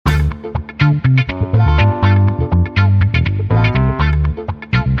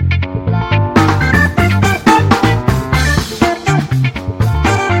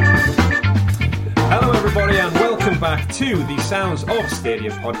the Sounds of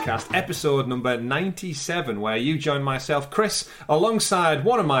Stadia podcast, episode number 97, where you join myself, Chris, alongside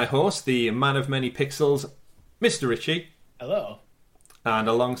one of my hosts, the man of many pixels, Mr. Richie. Hello. And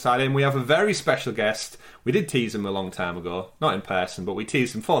alongside him, we have a very special guest. We did tease him a long time ago, not in person, but we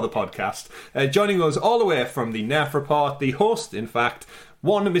teased him for the podcast. Joining us all the way from the Nerf Report, the host, in fact,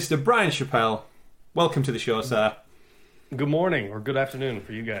 one Mr. Brian Chappell. Welcome to the show, sir. Good morning, or good afternoon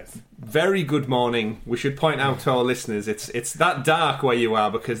for you guys. Very good morning. We should point out to our listeners, it's that dark where you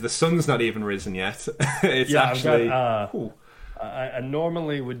are because the sun's not even risen yet. It's actually... I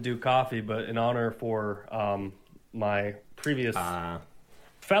normally would do coffee, but in honor for my previous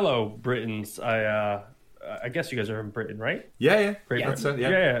fellow Britons, I guess you guys are in Britain, right? Yeah. Great Britain.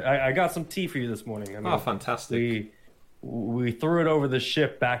 Yeah. I got some tea for you this morning. I mean, fantastic. We threw it over the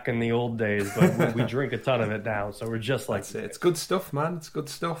ship back in the old days, but we drink a ton of it now, so we're just like... That's it. It's good stuff, man. It's good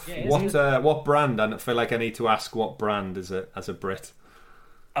stuff. Yeah, what brand? I feel like I need to ask what brand as a Brit.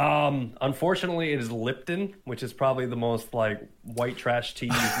 Unfortunately, it is Lipton, which is probably the most like white trash tea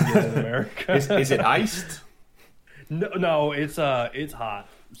you can get in America. Is it iced? No, it's hot.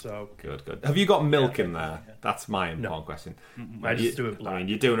 So good. Have you got milk in there? Yeah. That's my important question. I just do it black. I mean,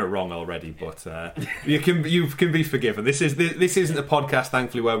 you're doing it wrong already, but you can be forgiven. This isn't a podcast,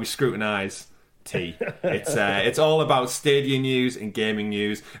 thankfully, where we scrutinise tea. It's all about Stadia news and gaming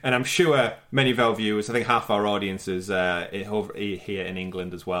news, and I'm sure many of our viewers, I think half our audience is over here in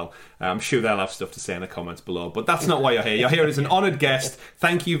England as well. I'm sure they'll have stuff to say in the comments below, but that's not why you're here. You're here as an honoured guest.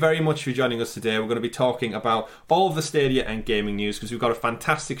 Thank you very much for joining us today. We're going to be talking about all of the Stadia and gaming news because we've got a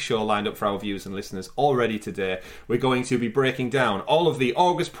fantastic show lined up for our viewers and listeners already today. We're going to be breaking down all of the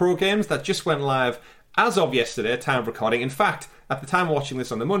August Pro games that just went live as of yesterday, time of recording. In fact, at the time of watching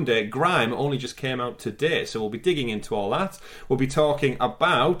this on the Monday, Grime only just came out today, so we'll be digging into all that. We'll be talking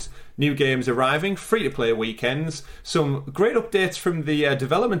about new games arriving, free-to-play weekends, some great updates from the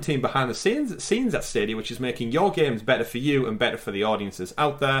development team behind the scenes at Stadia, which is making your games better for you and better for the audiences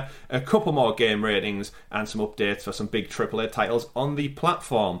out there, a couple more game ratings, and some updates for some big AAA titles on the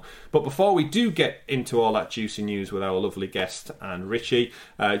platform. But before we do get into all that juicy news with our lovely guest and Richie,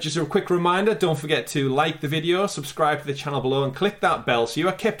 just a quick reminder, don't forget to like the video, subscribe to the channel below, and click that bell so you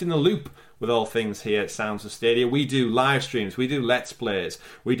are kept in the loop with all things here at Sounds of Stadia. We do live streams, we do Let's Plays,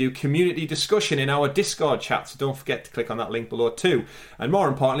 we do community discussion in our Discord chat, so don't forget to click on that link below too. And more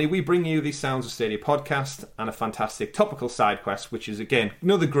importantly, we bring you the Sounds of Stadia podcast and a fantastic topical side quest, which is, again,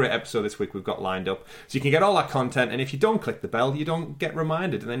 another great episode this week we've got lined up. So you can get all that content, and if you don't click the bell, you don't get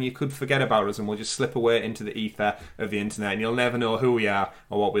reminded, and then you could forget about us, and we'll just slip away into the ether of the internet, and you'll never know who we are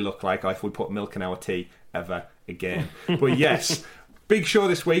or what we look like, or if we put milk in our tea ever again. But yes... Big show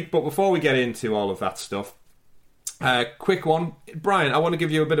this week, but before we get into all of that stuff, quick one. Brian, I want to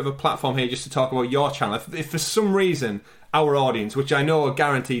give you a bit of a platform here just to talk about your channel. If for some reason our audience, which I know are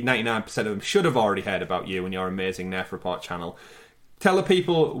guaranteed 99% of them, should have already heard about you and your amazing Nerf Report channel, tell the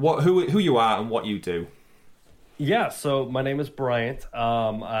people who you are and what you do. Yeah, so my name is Bryant.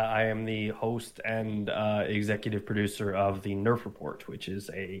 I am the host and executive producer of the Nerf Report, which is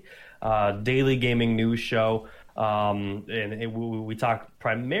a daily gaming news show. We talk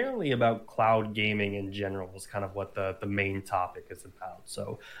primarily about cloud gaming in general is kind of what the main topic is about.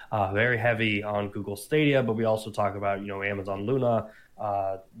 So very heavy on Google Stadia, but we also talk about, Amazon Luna,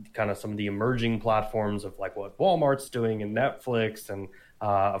 kind of some of the emerging platforms of like what Walmart's doing and Netflix and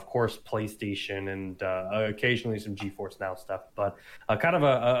of course PlayStation and occasionally some GeForce Now stuff, but kind of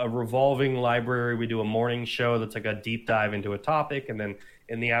a revolving library. We do a morning show that's like a deep dive into a topic, and then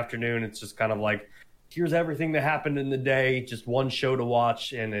in the afternoon it's just kind of like, here's everything that happened in the day, just one show to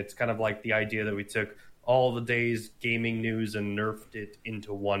watch. And it's kind of like the idea that we took all the day's gaming news and nerfed it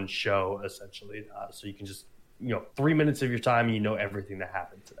into one show, essentially. So you can just, 3 minutes of your time, everything that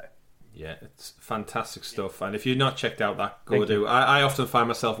happened today. Yeah, it's fantastic stuff. And if you've not checked out that, go do. I often find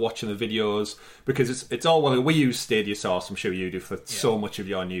myself watching the videos because it's all well. We use Stadia Source, I'm sure you do, for so much of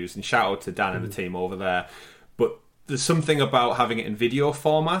your news. And shout out to Dan and the team over there. But there's something about having it in video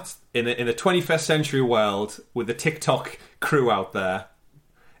format in the 21st century world with the TikTok crew out there.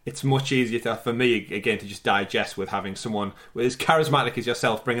 It's much easier for me, again, to just digest with having someone as charismatic as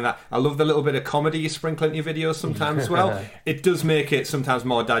yourself bringing that. I love the little bit of comedy you sprinkle in your videos sometimes as well. It does make it sometimes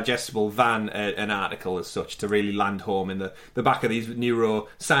more digestible than an article as such, to really land home in the back of these neuro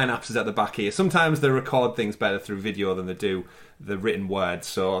synapses at the back here. Sometimes they record things better through video than they do the written words.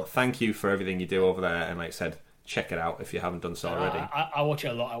 So thank you for everything you do over there. And like I said, check it out if you haven't done so already. I watch it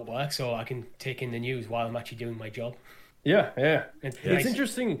a lot at work, so I can take in the news while I'm actually doing my job. Yeah. Like, It's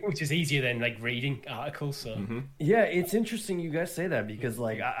interesting. which is easier than like reading articles. So Yeah, it's interesting you guys say that because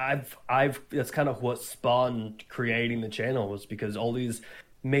like I've that's kind of what spawned creating the channel was because all these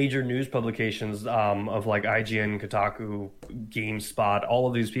major news publications of like IGN, Kotaku, GameSpot, all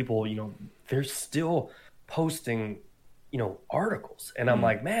of these people, they're still posting, articles, and I'm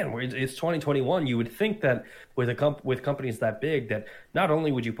like, man, it's 2021. You would think that with with companies that big, that not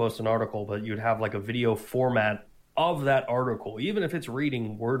only would you post an article, but you'd have like a video format of that article, even if it's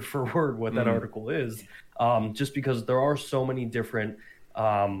reading word for word what that article is, just because there are so many different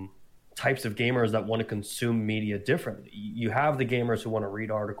types of gamers that want to consume media differently. You have the gamers who want to read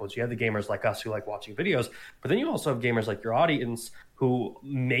articles, you have the gamers like us who like watching videos, but then you also have gamers like your audience who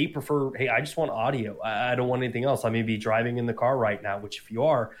may prefer, hey, I just want audio, I don't want anything else, I may be driving in the car right now, which if you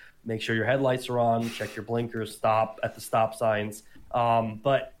are, make sure your headlights are on, check your blinkers, stop at the stop signs.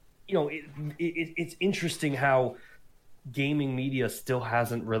 But it's interesting how gaming media still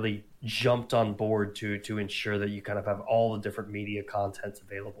hasn't really jumped on board to ensure that you kind of have all the different media contents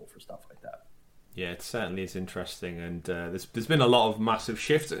available for stuff like that. Yeah, it certainly is interesting, and there's been a lot of massive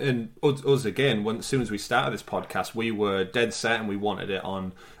shifts. And us again, as soon as we started this podcast, we were dead set and we wanted it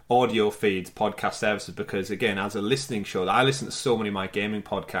on audio feeds, podcast services, because again, as a listening show, I listen to so many of my gaming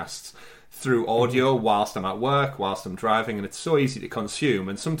podcasts through audio whilst I'm at work, whilst I'm driving, and it's so easy to consume.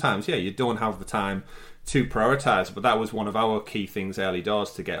 And sometimes, yeah, you don't have the time to prioritize, but that was one of our key things early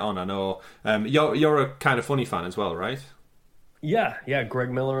doors to get on. I know you're a Kind of Funny fan as well, right? Yeah, Greg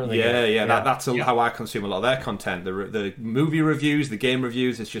Miller. That's how I consume a lot of their content. The movie reviews, the game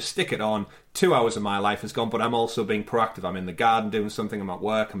reviews. It's just stick it on. 2 hours of my life is gone, but I'm also being proactive. I'm in the garden doing something. I'm at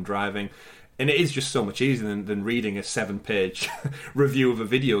work. I'm driving. And it is just so much easier than reading a 7-page review of a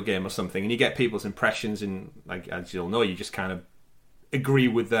video game or something. And you get people's impressions, and like as you'll know, you just kind of agree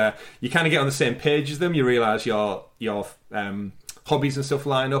with you kind of get on the same page as them. You realise your hobbies and stuff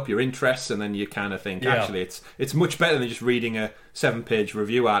line up, your interests, and then you kind of think, actually, it's much better than just reading a 7-page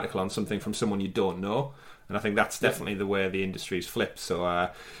review article on something from someone you don't know. And I think that's definitely the way the industry's flipped. So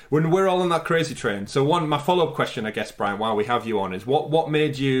when we're all on that crazy train. So my follow-up question, I guess, Brian, while we have you on, is what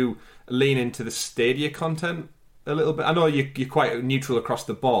made you lean into the Stadia content a little bit? I know you're quite neutral across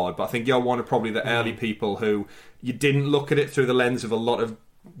the board, but I think you're one of probably the early people who you didn't look at it through the lens of a lot of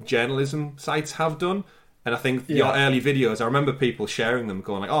journalism sites have done. And I think your early videos, I remember people sharing them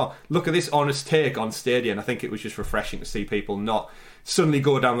going like, oh, look at this honest take on Stadia. And I think it was just refreshing to see people not suddenly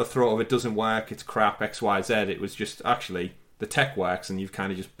go down the throat of it doesn't work, it's crap, X, Y, Z. It was just actually the tech works, and you've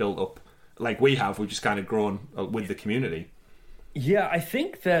kind of just built up, like we've just kind of grown with the community. Yeah, I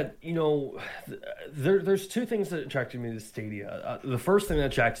think that, there's two things that attracted me to Stadia. The first thing that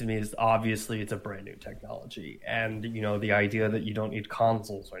attracted me is obviously it's a brand new technology, and, the idea that you don't need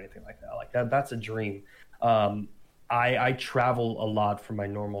consoles or anything like that. Like that's a dream. I travel a lot for my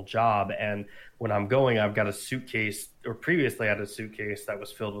normal job, and when I'm going, I've got a suitcase, or previously I had a suitcase that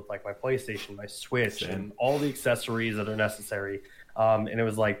was filled with like my PlayStation, my Switch, and all the accessories that are necessary. And it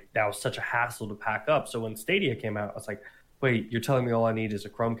was like, that was such a hassle to pack up. So when Stadia came out, I was like, wait, you're telling me all I need is a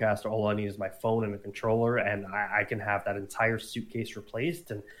Chromecast, or all I need is my phone and a controller, and I can have that entire suitcase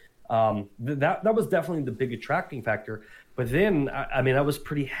replaced? And that was definitely the big attracting factor. But then, I was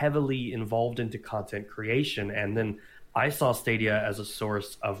pretty heavily involved into content creation, and then I saw Stadia as a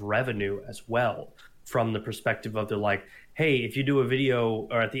source of revenue as well, from the perspective of they're like, hey, if you do a video,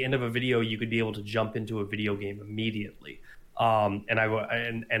 or at the end of a video, you could be able to jump into a video game immediately. And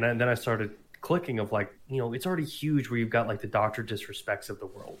then I started clicking of like, it's already huge where you've got like the Dr. Disrespects of the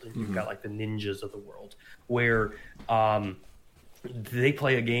world, and you've got like the Ninjas of the world, where they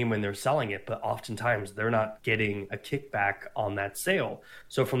play a game when they're selling it, but oftentimes they're not getting a kickback on that sale.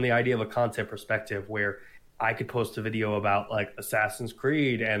 So from the idea of a content perspective, where I could post a video about like Assassin's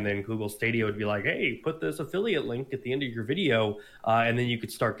Creed, and then Google Stadia would be like, hey, put this affiliate link at the end of your video, and then you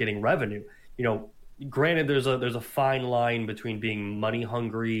could start getting revenue. Granted, there's a fine line between being money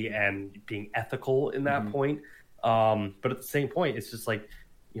hungry and being ethical in that point. But at the same point, it's just like,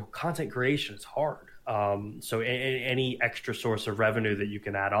 content creation is hard. So any extra source of revenue that you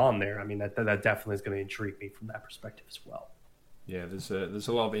can add on there, that definitely is going to intrigue me from that perspective as well. Yeah, there's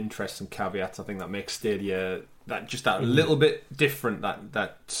a lot of interest and caveats, I think, that makes Stadia that little bit different,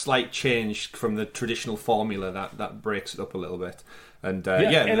 that slight change from the traditional formula that breaks it up a little bit. And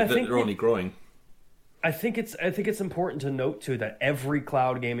they're only growing. I think it's important to note too that every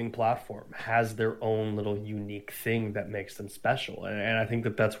cloud gaming platform has their own little unique thing that makes them special, and I think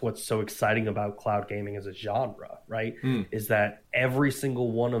that's what's so exciting about cloud gaming as a genre, right? Is that every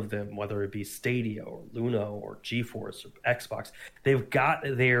single one of them, whether it be Stadia or Luna or GeForce or Xbox, they've got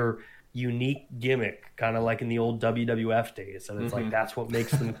their unique gimmick, kind of like in the old WWF days, and it's like that's what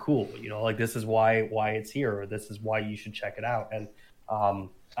makes them cool. Like this is why it's here, or this is why you should check it out. And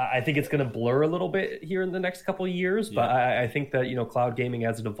I think it's going to blur a little bit here in the next couple of years, but I think that cloud gaming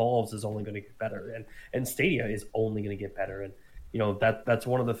as it evolves is only going to get better, and Stadia is only going to get better. And that's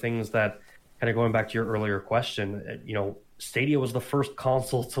one of the things that, kind of going back to your earlier question, Stadia was the first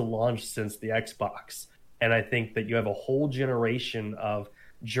console to launch since the Xbox, and I think that you have a whole generation of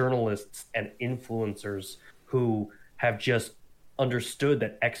journalists and influencers who have just understood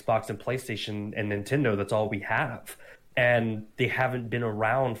that Xbox and PlayStation and Nintendo, that's all we have. And they haven't been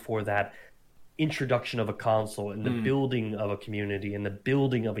around for that introduction of a console and the building of a community and the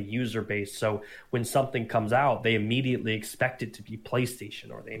building of a user base. So when something comes out, they immediately expect it to be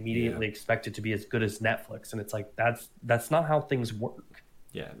PlayStation, or they immediately expect it to be as good as Netflix. And it's like, that's not how things work.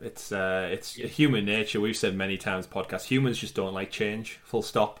 Yeah, it's human nature. We've said many times, podcast, humans just don't like change, full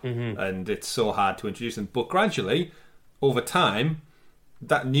stop. And it's so hard to introduce them. But gradually, over time,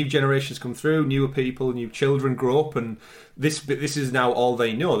 that new generations come through, newer people, new children grow up, and this is now all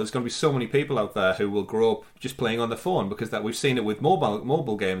they know. There's going to be so many people out there who will grow up just playing on the phone, because that we've seen it with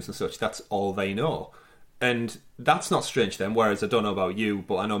mobile games and such. That's all they know, and that's not strange to them. Whereas I don't know about you,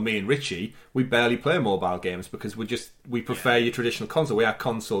 but I know me and Richie, we barely play mobile games because we prefer your traditional console. We are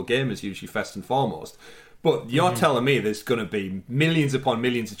console gamers usually first and foremost. But you're telling me there's going to be millions upon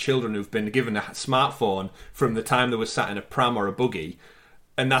millions of children who've been given a smartphone from the time they were sat in a pram or a buggy,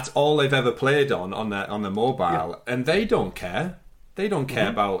 and that's all they've ever played on the mobile, and they don't care. They don't care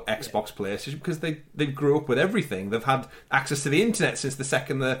about Xbox, PlayStation, because they grew up with everything. They've had access to the internet since the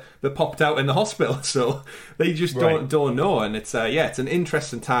second they popped out in the hospital, so they just don't know. And it's it's an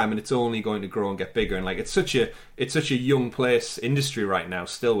interesting time, and it's only going to grow and get bigger. And like it's such a young place industry right now,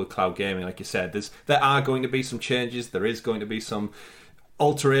 still with cloud gaming. Like you said, there are going to be some changes. There is going to be some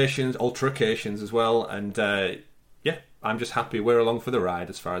alterations as well, and I'm just happy we're along for the ride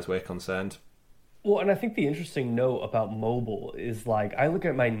as far as we're concerned. Well, and I think the interesting note about mobile is, like, I look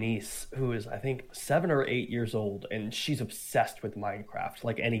at my niece, who is, I think, 7 or 8 years old, and she's obsessed with Minecraft,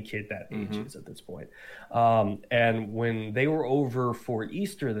 like any kid that age is at this point. And when they were over for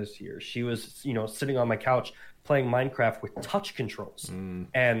Easter this year, she was, sitting on my couch playing Minecraft with touch controls.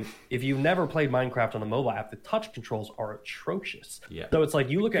 And if you've never played Minecraft on the mobile app, the touch controls are atrocious. Yeah. So it's like,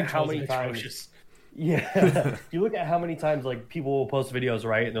 you look at how many times... Yeah, you look at how many times like people will post videos,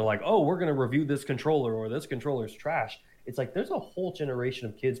 right? And they're like, "Oh, we're gonna review this controller," or "This controller's trash." It's like there's a whole generation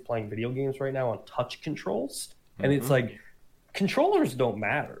of kids playing video games right now on touch controls, and it's like controllers don't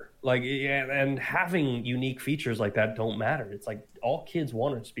matter. Like, and having unique features like that don't matter. It's like all kids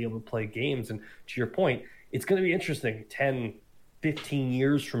want is to be able to play games. And to your point, it's going to be interesting 10, 15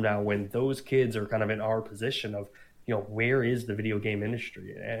 years from now when those kids are kind of in our position of, where is the video game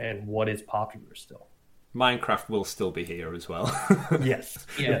industry and what is popular still? Minecraft will still be here as well. Yes.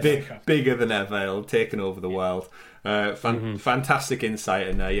 Bigger than ever, taking over the world. Fantastic insight.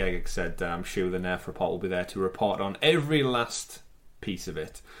 And like I said, I'm sure the Nerf report will be there to report on every last piece of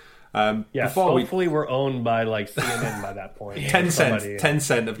it. Yes, hopefully we're owned by like CNN by that point. 10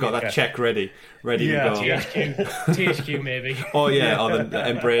 have got that check ready to go. THQ maybe. Oh yeah, or the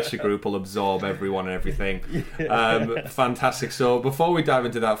Embracer Group will absorb everyone and everything. Fantastic. So before we dive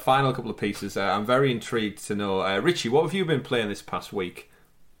into that final couple of pieces, I'm very intrigued to know, Richie, what have you been playing this past week?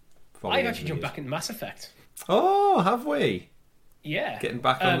 I've actually jumped back into Mass Effect. Oh, have we? Yeah, getting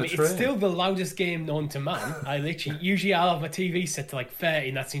back on the train. It's still the loudest game known to man. Usually I'll have my TV set to like 30,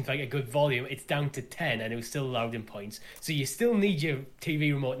 and that seems like a good volume. It's down to 10, and it was still loud in points. So you still need your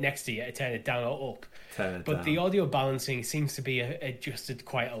TV remote next to you to turn it down or up. But the audio balancing seems to be adjusted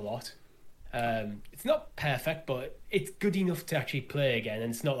quite a lot. It's not perfect, but it's good enough to actually play again.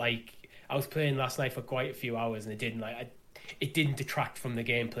 And it's not like I was playing last night for quite a few hours, and it didn't detract from the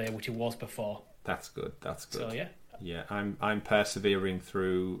gameplay, which it was before. That's good. So yeah. Yeah, I'm persevering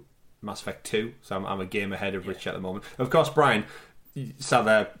through Mass Effect 2, so I'm a game ahead of Rich at the moment. Of course, Brian, sat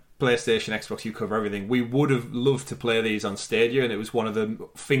there, PlayStation, Xbox, you cover everything. We would have loved to play these on Stadia, and it was one of the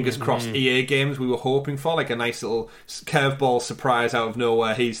fingers crossed EA games we were hoping for, like a nice little curveball surprise out of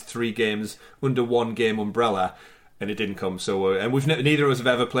nowhere. Here's 3 games under one game umbrella. And it didn't come. So, and neither of us have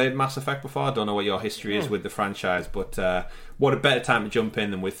ever played Mass Effect before. I don't know what your history is with the franchise, but what a better time to jump in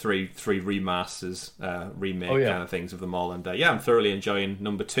than with three remasters, remake kind of things of them all. And I'm thoroughly enjoying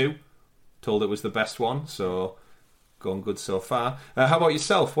number 2. Told it was the best one, so going good so far. How about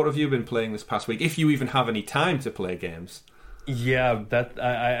yourself? What have you been playing this past week? If you even have any time to play games. Yeah,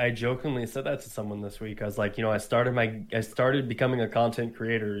 I jokingly said that to someone this week. I was like, I started becoming a content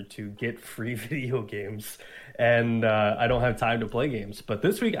creator to get free video games, and I don't have time to play games. But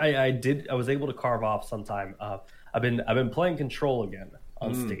this week I was able to carve off some time. I've been playing Control again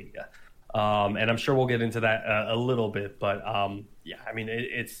on Stadia, and I'm sure we'll get into that a little bit. But yeah, I mean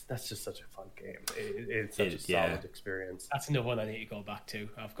that's just such a fun game. It's such a solid experience. That's another one I need to go back to.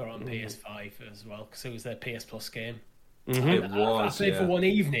 I've got it on PS5 as well because it was their PS Plus game. It was. I played for one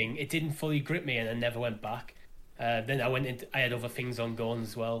evening. It didn't fully grip me, and I never went back. Then I had other things on going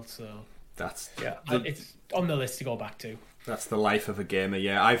as well, so that's it's on the list to go back to. That's the life of a gamer.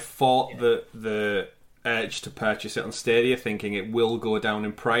 Yeah, I fought the urge to purchase it on Stadia, thinking it will go down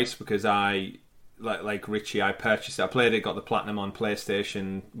in price because I like Richie. I purchased it. I played it, got the platinum on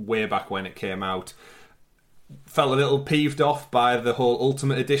PlayStation way back when it came out. Felt a little peeved off by the whole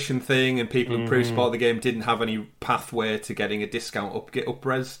Ultimate Edition thing, and people who pre-bought the game didn't have any pathway to getting a discount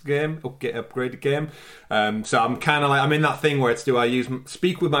upgraded game. So I'm kind of like, I'm in that thing where it's, do I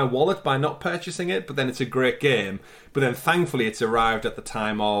speak with my wallet by not purchasing it? But then it's a great game. But then thankfully it's arrived at the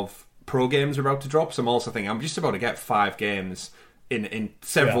time of pro games are about to drop. So I'm also thinking I'm just about to get 5 games in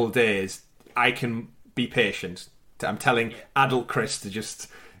several days. I can be patient. I'm telling adult Chris to just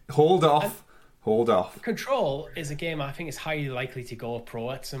hold off. Control is a game I think is highly likely to go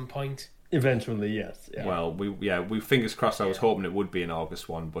pro at some point. Eventually, yes. Yeah. Well, we fingers crossed. I was hoping it would be an August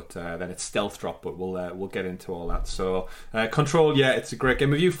one, but then it's stealth drop. But we'll get into all that. So, Control, it's a great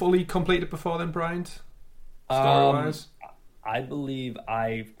game. Have you fully completed before then, Brian? Story-wise, I believe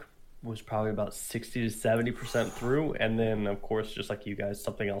I was probably about 60 to 70% through, and then of course, just like you guys,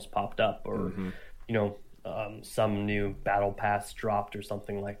 something else popped up, or some new battle pass dropped or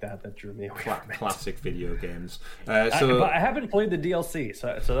something like that drew me away. Classic video games. But I haven't played the DLC,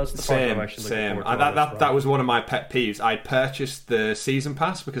 so that's the part I'm actually looking forward to. That was one of my pet peeves. I purchased the season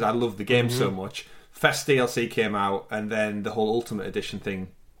pass because I love the game so much. Fest DLC came out, and then the whole Ultimate Edition thing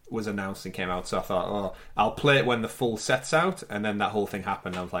was announced and came out. So I thought, I'll play it when the full set's out, and then that whole thing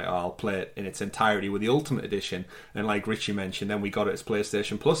happened. I was like, I'll play it in its entirety with the Ultimate Edition. And like Richie mentioned, then we got it as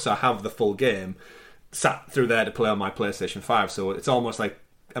PlayStation Plus, so I have the full game. Sat through there to play on my PlayStation 5, so it's almost like,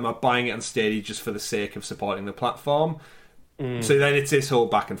 am I buying it on Stadia just for the sake of supporting the platform? So then it's this whole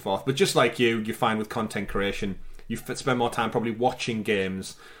back and forth. But just like you find with content creation, you spend more time probably watching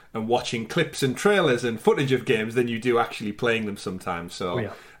games and watching clips and trailers and footage of games than you do actually playing them sometimes. So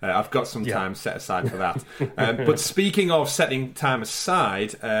I've got some time set aside for that. But speaking of setting time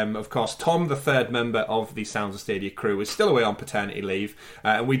aside, of course, Tom, the third member of the Sounds of Stadia crew, is still away on paternity leave.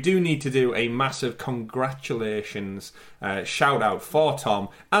 And we do need to do a massive congratulations shout out for Tom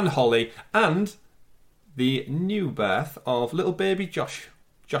and Holly and the new birth of little baby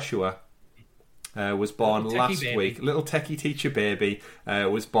Joshua. Was born last week. Little techie teacher baby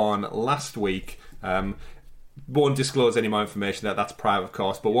was born last week. Won't disclose any more information. That's private, of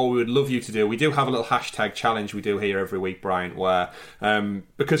course. But what we would love you to do, we do have a little hashtag challenge we do here every week, Brian, where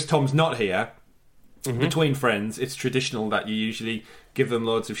because Tom's not here, between friends, it's traditional that you usually give them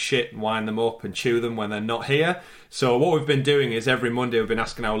loads of shit and wind them up and chew them when they're not here. So what we've been doing is every Monday we've been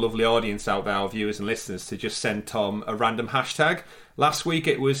asking our lovely audience out there, our viewers and listeners, to just send Tom a random hashtag. Last week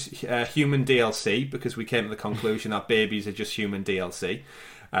it was human DLC, because we came to the conclusion that babies are just human DLC.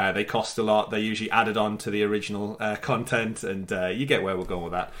 They cost a lot. They're usually added on to the original content, and you get where we're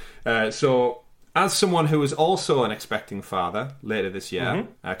going with that. So as someone who is also an expecting father later this year,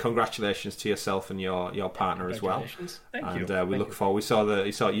 congratulations to yourself and your partner as well. Thank you. We look forward.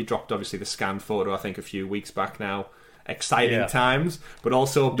 We saw you dropped obviously the scanned photo I think a few weeks back now. Exciting times, but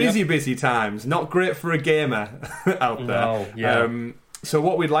also busy times. Not great for a gamer out there. So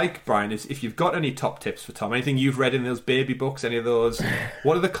what we'd like, Brian, is if you've got any top tips for Tom, anything you've read in those baby books, any of those,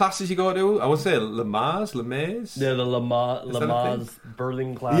 what are the classes you got to do? I would say LeMars? Yeah, the Lamaze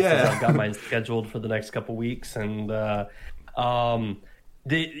birthing classes. Yeah. I've got mine scheduled for the next couple weeks, and I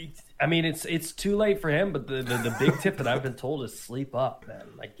mean, it's too late for him, but the big tip that I've been told is sleep up, man.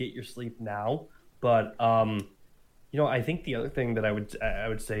 Like, get your sleep now. But I think the other thing that I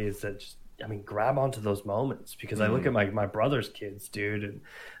would say is that just, grab onto those moments, because I look at my brother's kids, dude, and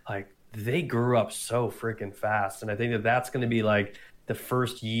like they grew up so freaking fast, and I think that's going to be like the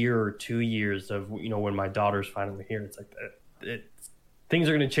first year or 2 years of when my daughter's finally here. It's like things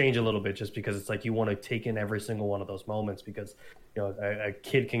are going to change a little bit, just because it's like you want to take in every single one of those moments, because a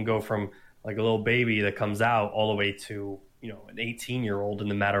kid can go from like a little baby that comes out all the way to an 18-year-old in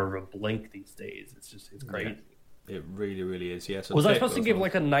the matter of a blink these days. It's crazy. Yeah. It really, really is. Yeah. So was I supposed to give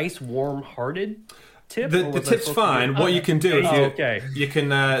like a nice, warm-hearted tip? The tip's fine. What you can do you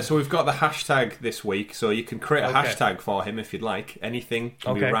can. So we've got the hashtag this week, so you can create a hashtag for him if you'd like. Anything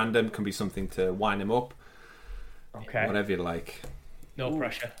can be random, can be something to wind him up. Okay. Whatever you like. No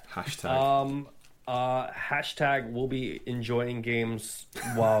pressure. Hashtag. Hashtag we'll be enjoying games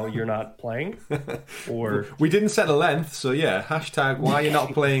while you're not playing. Or We didn't set a length, so yeah. Hashtag why you're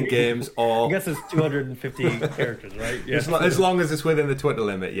not playing games, I or guess it's 250 characters, right? Yeah. as long as it's within the Twitter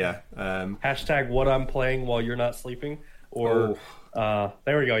limit, yeah. Hashtag what I'm playing while you're not sleeping. Or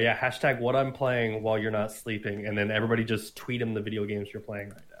there we go. Yeah. Hashtag what I'm playing while you're not sleeping. And then everybody just tweet him the video games you're playing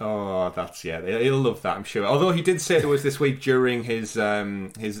right now. Oh, that's he'll love that, I'm sure. Although he did say to us this week during his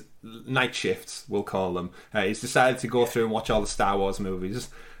night shifts, we'll call them, he's decided to go through and watch all the Star Wars movies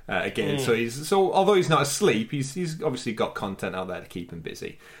again. So although he's not asleep, he's obviously got content out there to keep him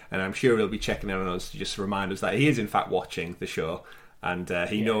busy, and I'm sure he'll be checking in on us to just remind us that he is in fact watching the show. And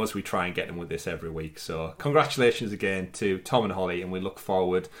he knows we try and get him with this every week. So congratulations again to Tom and Holly, and we look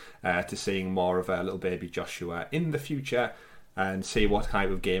forward to seeing more of our little baby Joshua in the future and see what type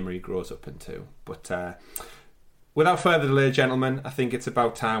of gamer he grows up into. But without further delay, gentlemen, I think it's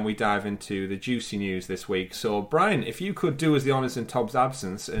about time we dive into the juicy news this week. So Brian, if you could do us the honours in Tom's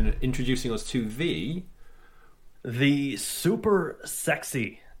absence and introducing us to the super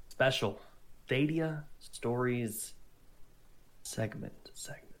sexy special Stadia Stories segment.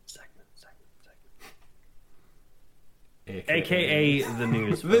 AKA the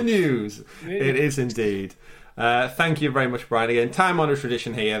news. The news. It is indeed. Thank you very much, Brian. Again, time-honoured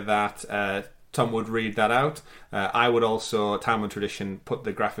tradition here that Tom would read that out. I would also, time-honoured tradition, put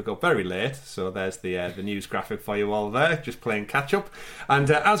the graphic up very late. So there's the news graphic for you all there, just playing catch-up.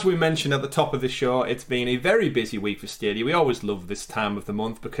 And as we mentioned at the top of the show, it's been a very busy week for Stadia. We always love this time of the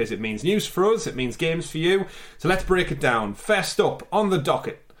month because it means news for us, it means games for you. So let's break it down. First up, on the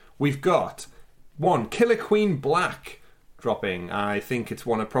docket, we've got Killer Queen Black dropping. I think it's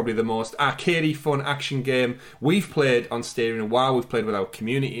one of probably the most arcadey fun action game we've played on Stadia in a while. We've played with our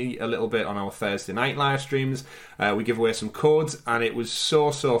community a little bit on our Thursday night live streams. We give away some codes, and it was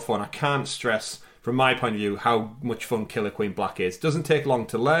so fun. I can't stress, from my point of view, how much fun Killer Queen Black is. It doesn't take long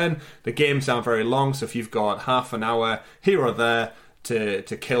to learn. The games aren't very long, so if you've got half an hour here or there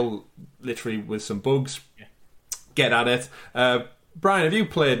to kill literally with some bugs, get at it. Brian, have you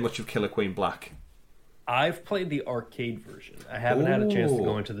played much of Killer Queen Black? I've played the arcade version. I haven't had a chance to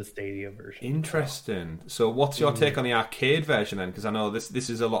go into the Stadia version. Interesting. So, what's your take on the arcade version then? Because I know this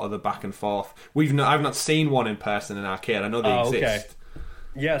is a lot of the back and forth. I've not seen one in person in arcade. I know they exist. Okay.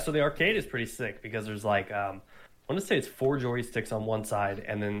 Yeah, so the arcade is pretty sick because there's like I want to say it's 4 joysticks on one side,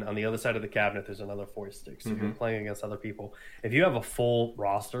 and then on the other side of the cabinet there's another 4 sticks. So if you're playing against other people, if you have a full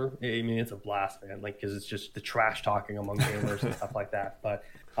roster, I mean it's a blast, man. Like because it's just the trash talking among gamers and stuff like that. But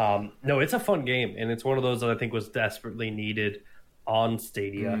no, it's a fun game, and it's one of those that I think was desperately needed on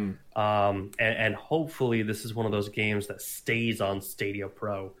Stadia. And hopefully this is one of those games that stays on Stadia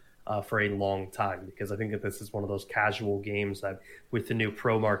Pro for a long time, because I think that this is one of those casual games that with the new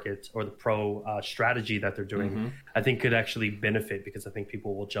pro market or the pro strategy that they're doing, I think could actually benefit, because I think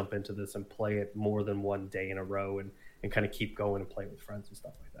people will jump into this and play it more than one day in a row and kind of keep going and play with friends and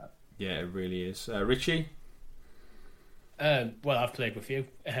stuff like that. Yeah, it really is. Richie? Well, I've played with you.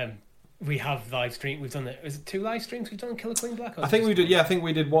 We have live stream. We've done is it 2 live streams we've done Killer Queen Black? I think we did. Yeah, I think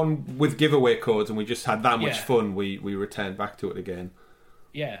we did one with giveaway codes, and we just had that much fun. We returned back to it again.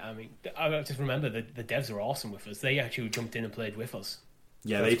 Yeah, I mean, I just remember the devs were awesome with us. They actually jumped in and played with us.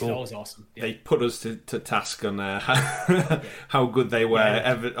 Yeah, that was awesome. Yeah. They put us to task on how good they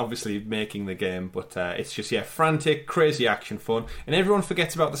were, obviously making the game. But it's just, frantic, crazy action fun. And everyone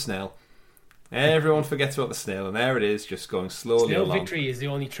forgets about the snail. Everyone forgets about the snail, and there it is, just going slowly along. Victory is the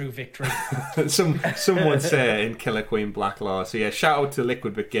only true victory. Some would say in Killer Queen Black Law. So shout out to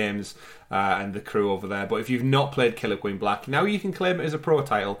Liquid Bit Games and the crew over there. But if you've not played Killer Queen Black, now you can claim it as a pro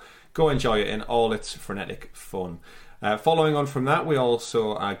title. Go enjoy it in all its frenetic fun. Following on from that, we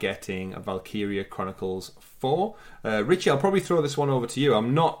also are getting Valkyria Chronicles 4. Richie, I'll probably throw this one over to you.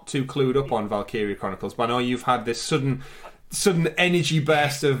 I'm not too clued up on Valkyria Chronicles, but I know you've had this sudden energy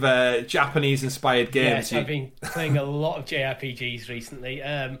burst of Japanese-inspired games. Yes, I've been playing a lot of JRPGs recently.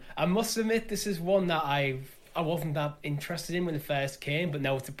 I must admit, this is one that I wasn't that interested in when it first came, but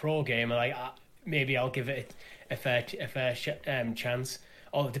now it's a pro game, and maybe I'll give it a fair chance.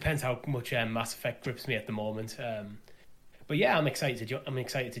 Oh, it depends how much Mass Effect grips me at the moment. But yeah, I'm excited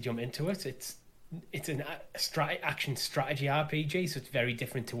to jump into it. It's an action strategy RPG, so it's very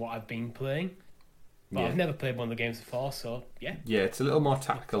different to what I've been playing. But I've never played one of the games before, so yeah. Yeah, it's a little more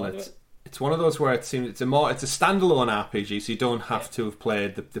tactical. It's one of those where it seems it's a standalone RPG, so you don't have to have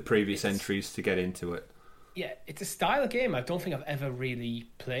played the previous entries to get into it. Yeah, it's a style of game I don't think I've ever really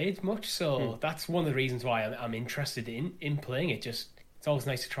played much, so that's one of the reasons why I'm interested in playing it. It's always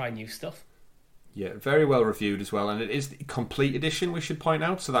nice to try new stuff. Yeah, very well reviewed as well, and it is the complete edition, we should point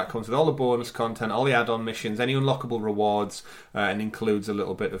out, so that comes with all the bonus content, all the add-on missions, any unlockable rewards, and includes a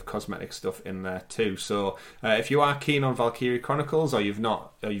little bit of cosmetic stuff in there too. So if you are keen on Valkyria Chronicles, or you've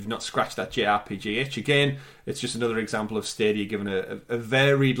not scratched that JRPG itch, again, it's just another example of Stadia giving a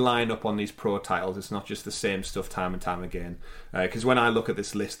varied lineup on these pro titles. It's not just the same stuff time and time again, because when I look at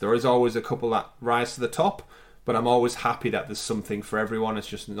this list, there is always a couple that rise to the top, but I'm always happy that there's something for everyone. It's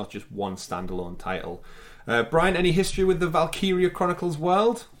just not just one standalone title. Brian, any history with the Valkyria Chronicles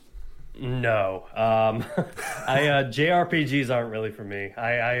world? No. JRPGs aren't really for me.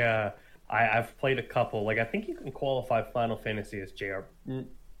 I've played a couple. Like, I think you can qualify Final Fantasy as JR.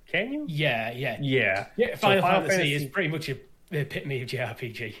 Can you? Yeah. Yeah. Final Fantasy is pretty much the epitome of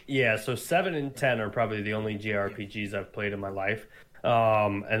JRPG. Yeah, so 7 and 10 are probably the only JRPGs I've played in my life.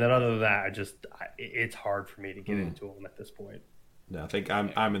 And then other than that, it's hard for me to get into them at this point. No, I think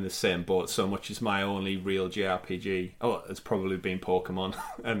I'm in the same boat. So much as my only real JRPG, it's probably been Pokemon,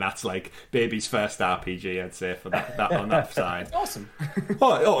 and that's like baby's first RPG, I'd say, for that on that side. Awesome.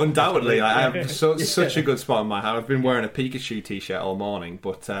 Undoubtedly, I have such a good spot in my heart. I've been wearing a Pikachu t-shirt all morning,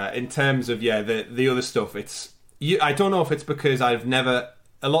 but in terms of the other stuff, I don't know if it's because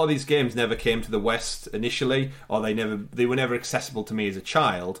a lot of these games never came to the West initially, or they were never accessible to me as a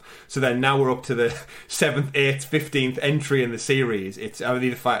child. So then now we're up to the 7th, 8th, 15th entry in the series.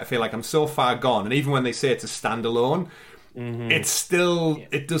 I feel like I'm so far gone, and even when they say it's a standalone, it's still,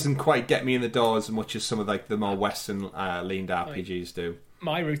 it doesn't quite get me in the door as much as some of like the more Western leaned RPGs do.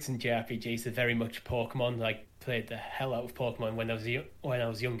 My roots in JRPGs are very much Pokemon. Like, played the hell out of Pokemon when I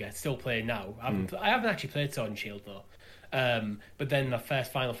was younger. Still playing now. I haven't actually played Sword and Shield though. But then my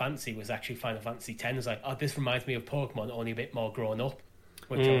first Final Fantasy was actually Final Fantasy X. I was like, this reminds me of Pokemon, only a bit more grown up,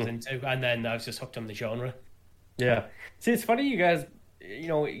 which I was into. And then I was just hooked on the genre. Yeah. See, it's funny you guys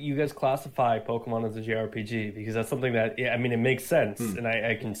classify Pokemon as a JRPG, because that's something that, it makes sense, and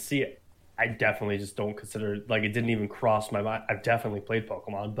I can see it. I definitely just don't consider, like, it didn't even cross my mind. I've definitely played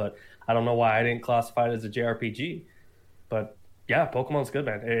Pokemon, but I don't know why I didn't classify it as a JRPG. But yeah, Pokemon's good,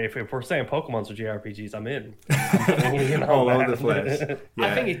 man. If we're saying Pokemon's are JRPGs, I'm in. All over the place. Yeah.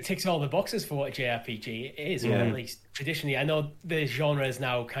 I think it ticks all the boxes for what JRPG is, or at least traditionally. I know the genre is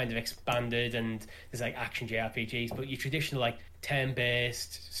now kind of expanded, and there's like action JRPGs, but your traditional like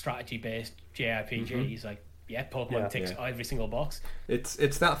turn-based, strategy-based JRPGs, like Pokemon ticks every single box.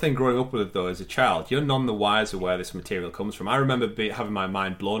 It's that thing growing up with it though. As a child, you're none the wiser where this material comes from. I remember having my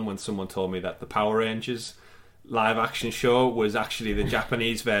mind blown when someone told me that the Power Rangers live action show was actually the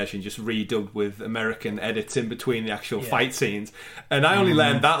Japanese version, just redubbed with American edits in between the actual fight scenes. And I only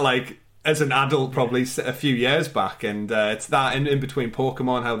learned that like as an adult, probably a few years back. And it's that in between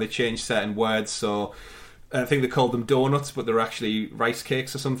Pokemon, how they changed certain words. So I think they called them donuts, but they're actually rice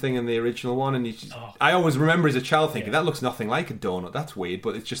cakes or something in the original one. And I always remember as a child thinking, that looks nothing like a donut. That's weird.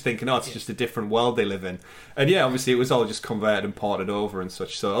 But it's just thinking, it's just a different world they live in. And obviously it was all just converted and ported over and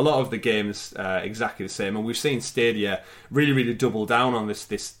such. So a lot of the games exactly the same. And we've seen Stadia really, really double down on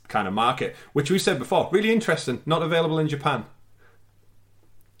this kind of market, which we said before, really interesting. Not available in Japan.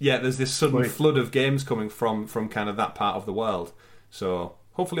 Yeah, there's this sudden flood of games coming from kind of that part of the world. So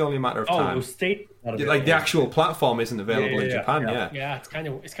hopefully only a matter of time. Like the actual platform isn't available in Japan. Yeah, it's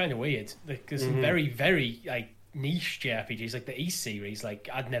kind of weird. There's some very, very like niche JRPGs, like the East series, like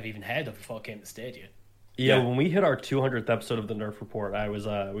I'd never even heard of before it came to Stadia. Yeah, when we hit our 200th episode of the Nerf Report,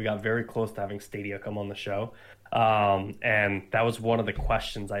 we got very close to having Stadia come on the show, and that was one of the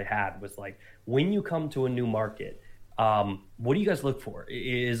questions I had was like, when you come to a new market, what do you guys look for?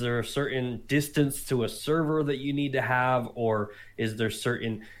 Is there a certain distance to a server that you need to have, or is there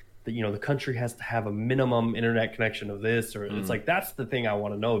certain that the country has to have a minimum internet connection of this, or it's like that's the thing I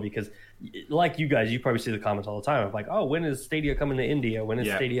want to know, because like you guys, you probably see the comments all the time of like, when is Stadia coming to India? When is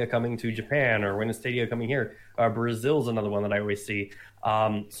Stadia coming to Japan? Or when is Stadia coming here? Brazil's another one that I always see.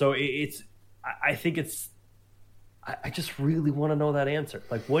 So I think I just really want to know that answer.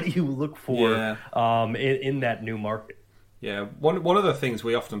 Like, what do you look for in that new market? Yeah, one of the things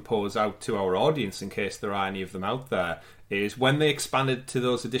we often pose out to our audience, in case there are any of them out there, is when they expanded to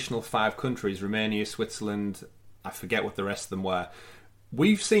those additional 5 countries, Romania, Switzerland, I forget what the rest of them were,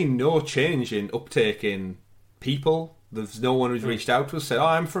 we've seen no change in uptake in people. There's no one who's reached out to us, said,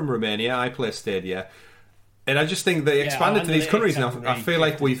 I'm from Romania, I play Stadia. And I just think they expanded to these countries now. I feel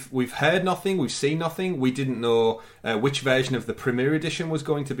like we've heard nothing, we've seen nothing. We didn't know which version of the Premier Edition was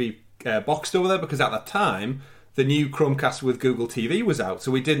going to be boxed over there, because at that time the new Chromecast with Google TV was out,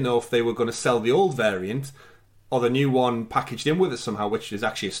 so we didn't know if they were going to sell the old variant or the new one packaged in with it somehow, which is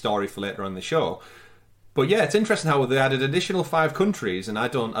actually a story for later on in the show. But yeah, it's interesting how they added additional 5 countries, and I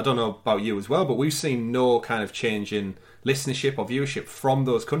don't know about you as well, but we've seen no kind of change in listenership or viewership from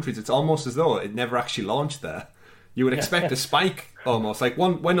those countries. It's almost as though it never actually launched there. You would expect a spike almost, like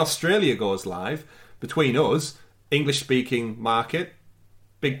when Australia goes live, between us, English-speaking market,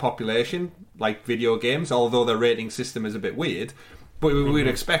 big population, like video games, although their rating system is a bit weird, but we would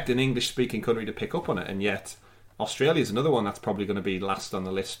expect an English-speaking country to pick up on it, and yet Australia's another one that's probably going to be last on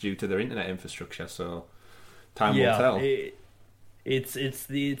the list due to their internet infrastructure, so time will tell. It's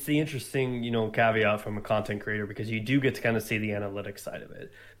the interesting, caveat from a content creator, because you do get to kind of see the analytics side of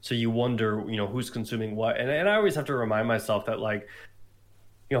it. So you wonder, who's consuming what. And I always have to remind myself that, like,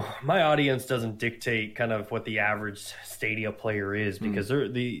 my audience doesn't dictate kind of what the average Stadia player is, because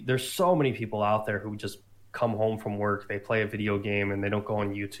there's so many people out there who just come home from work, they play a video game, and they don't go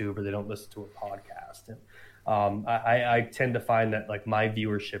on YouTube or they don't listen to a podcast. And I tend to find that, like, my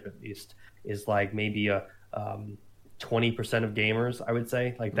viewership at least is like maybe a 20% of gamers, I would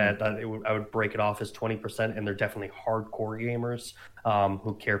say, like that. I would break it off as 20%, and they're definitely hardcore gamers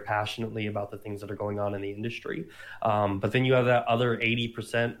who care passionately about the things that are going on in the industry. But then you have that other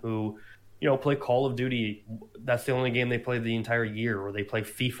 80% who, play Call of Duty. That's the only game they play the entire year, or they play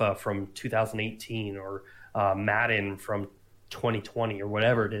FIFA from 2018, or Madden from 2020, or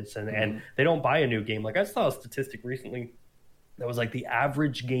whatever it is, and they don't buy a new game. Like, I saw a statistic recently that was like the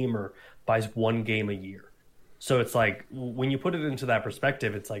average gamer buys one game a year. So it's like, when you put it into that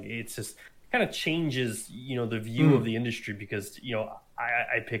perspective, it's like, it's just kind of changes, the view of the industry, because,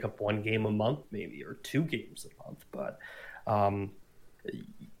 I pick up one game a month, maybe, or 2 games a month, but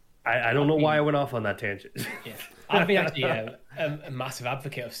I don't know why I went off on that tangent. Yeah. I'd be actually a massive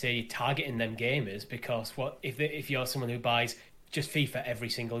advocate of, say, targeting them gamers, because if you're someone who buys just FIFA every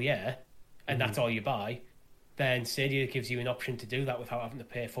single year, and that's all you buy, then Stadia gives you an option to do that without having to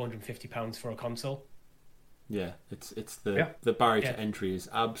pay £450 for a console. Yeah, it's the barrier to entry is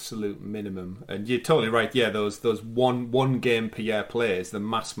absolute minimum, and you're totally right. Yeah, those one game per year players, the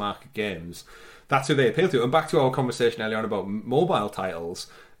mass market games, that's who they appeal to. And back to our conversation earlier on about mobile titles,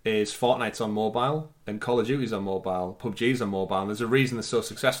 is Fortnite's on mobile and Call of Duty's on mobile, PUBG's on mobile, and there's a reason they're so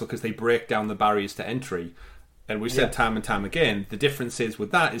successful, because they break down the barriers to entry. And we've said time and time again, the difference is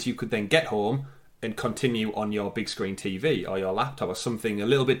with that is you could then get home and continue on your big screen TV or your laptop, or something a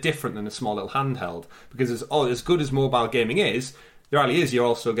little bit different than a small little handheld. Because as good as mobile gaming is, the reality is you're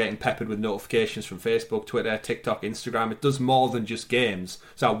also getting peppered with notifications from Facebook, Twitter, TikTok, Instagram. It does more than just games.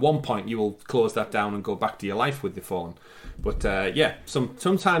 So at one point you will close that down and go back to your life with the phone. But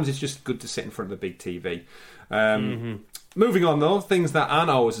sometimes it's just good to sit in front of the big TV. Moving on, though, things that aren't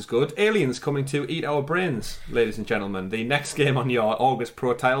always as good. Aliens coming to eat our brains, ladies and gentlemen. The next game on your August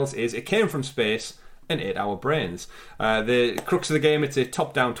Pro Tiles is It Came From Space and Ate Our Brains. The crux of the game, it's a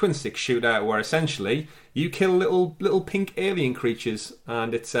top-down twin-stick shooter where essentially you kill little pink alien creatures,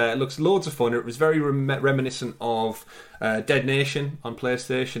 and it looks loads of fun. It was very reminiscent of Dead Nation on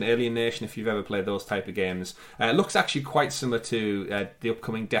PlayStation, Alien Nation, if you've ever played those type of games. It looks actually quite similar to the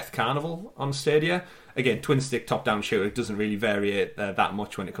upcoming Death Carnival on Stadia. Again, twin-stick top-down shooter. It doesn't really vary that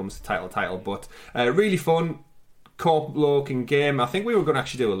much when it comes to title, but really fun, co-op-looking game. I think we were going to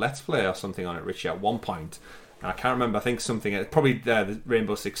actually do a Let's Play or something on it, Richie, at one point. I can't remember. I think something, probably the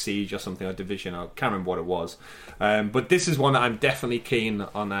Rainbow Six Siege or something, or Division. I can't remember what it was. But this is one that I'm definitely keen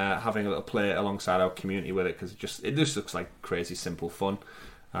on having a little play alongside our community with it, because it just looks like crazy simple fun.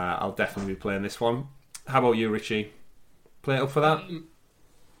 I'll definitely be playing this one. How about you, Richie? Play it up for that?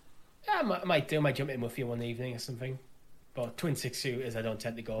 I might jump in with you one evening or something. But twin six shooters I don't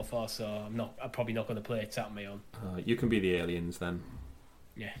tend to go for, so I'm probably not going to play it out on my own. You can be the aliens then.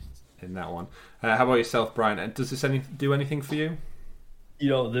 Yeah. In that one. How about yourself, Brian? Does this do anything for you?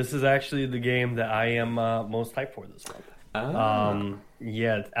 This is actually the game that I am most hyped for this month.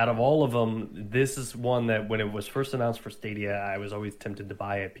 Yeah, out of all of them, this is one that when it was first announced for Stadia, I was always tempted to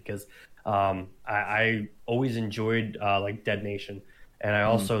buy it, because I always enjoyed like Dead Nation. And I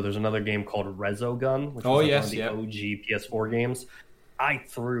also, there's another game called Resogun, which is one of the OG PS4 games. I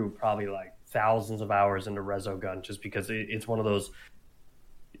threw probably like thousands of hours into Resogun, just because it's one of those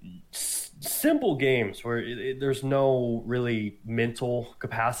simple games where there's no really mental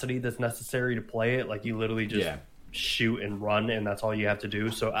capacity that's necessary to play it. Like, you literally just shoot and run, and that's all you have to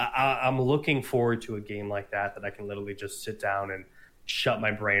do. So I'm looking forward to a game like that I can literally just sit down and shut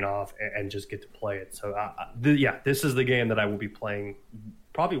my brain off and just get to play it. So this is the game that I will be playing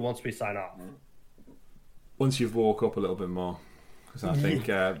probably once we sign off. Once you've woke up a little bit more, because I think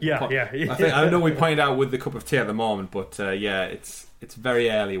I know we pointed out with the cup of tea at the moment, but it's very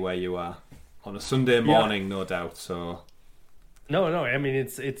early where you are on a Sunday morning, no doubt. So no, I mean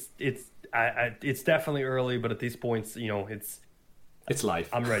it's it's definitely early, but at these points, It's life.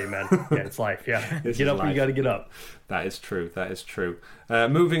 I'm ready, man. Yeah, it's life. Yeah, This get is up when you life. got to get up. That is true. That is true.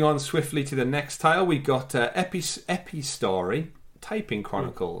 Moving on swiftly to the next title, we got Epi Story Typing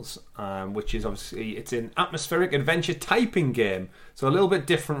Chronicles, which is obviously it's an atmospheric adventure typing game. So a little bit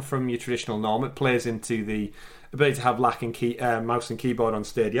different from your traditional norm. It plays into the ability to have mouse and keyboard on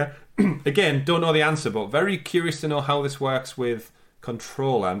Stadia. Again, don't know the answer, but very curious to know how this works with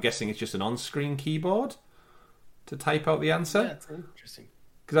controller. I'm guessing it's just an on-screen keyboard to type out the answer. Yeah, that's interesting.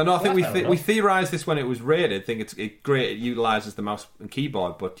 Because I think I don't know. we theorised this when it was rated. I think it's great. It utilises the mouse and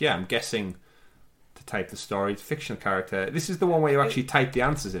keyboard. But yeah, I'm guessing to type the story, it's a fictional character. This is the one where you actually type the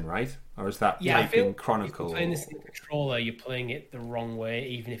answers in, right? Or is that Yeah, I feel Typing Chronicle? if you're playing this in the controller, you're playing it the wrong way,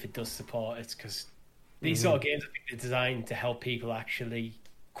 even if it does support it. Because these sort of games, I think, are designed to help people actually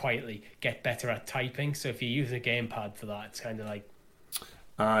quietly get better at typing. So if you're using a gamepad for that, it's kind of like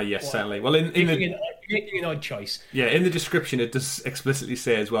Yes, certainly. Well, in you're the making an odd choice. in the description, it does explicitly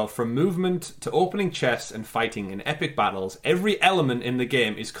say as well, from movement to opening chests and fighting in epic battles, every element in the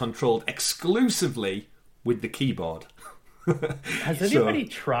game is controlled exclusively with the keyboard. Has So- anybody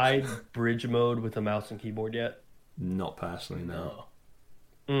tried bridge mode with a mouse and keyboard yet? Not personally, no.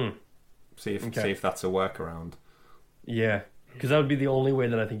 No. See Okay. if that's a workaround. Yeah, because that would be the only way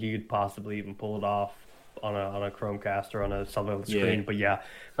that I think you could possibly even pull it off on a Chromecast or on something on the screen. Yeah. But yeah,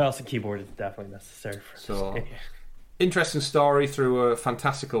 mouse and keyboard is definitely necessary for So, this game. interesting story through a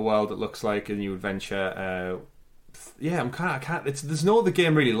fantastical world. It looks like a new adventure. Yeah, I can't. There's no other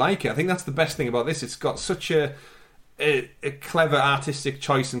game really like it. I think that's the best thing about this. It's got such a clever artistic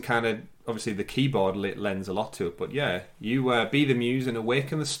choice, and kind of obviously the keyboard lends a lot to it. But yeah, you be the muse and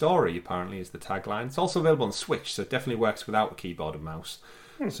awaken the story. Apparently, is the tagline. It's also available on Switch, so it definitely works without a keyboard and mouse.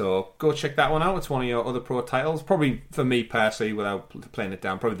 So go check that one out. It's one of your other pro titles. Probably for me personally, without playing it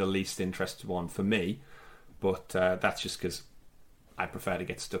down, probably the least interested one for me. But that's just because I prefer to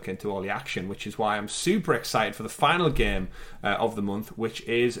get stuck into all the action, which is why I'm super excited for the final game of the month, which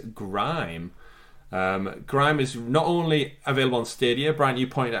is Grime. Grime is not only available on Stadia, Brian, you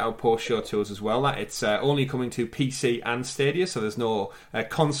pointed out post-show to us as well, that it's only coming to PC and Stadia, so there's no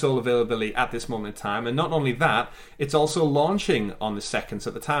console availability at this moment in time. And not only that, it's also launching on the 2nd, so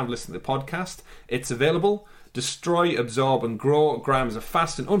at the time of listening to the podcast, it's available. Destroy, Absorb and Grow. Grime is a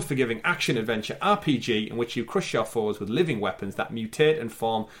fast and unforgiving action-adventure RPG in which you crush your foes with living weapons that mutate and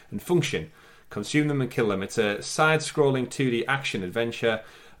form and function. Consume them and kill them. It's a side-scrolling 2D action-adventure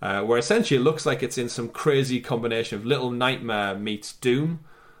where essentially it looks like it's in some crazy combination of Little Nightmare meets Doom,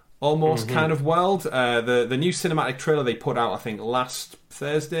 almost kind of world. The new cinematic trailer they put out, I think last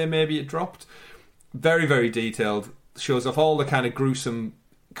Thursday maybe it dropped, very, very detailed, shows off all the kind of gruesome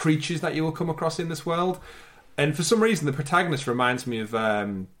creatures that you will come across in this world. And for some reason the protagonist reminds me of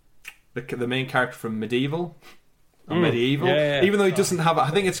the main character from Medieval. Medieval. Yeah. Even though he doesn't have,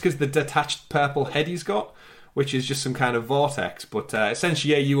 I think it's because the detached purple head he's got, which is just some kind of vortex. But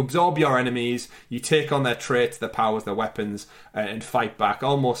essentially, yeah, you absorb your enemies, you take on their traits, their powers, their weapons, and fight back,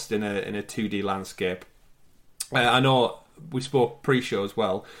 almost in a 2D landscape. I know we spoke pre-show as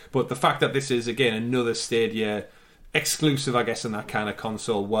well, but the fact that this is, again, another Stadia exclusive, I guess, in that kind of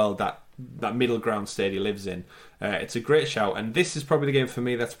console world that middle ground Stadia lives in, it's a great shout. And this is probably the game for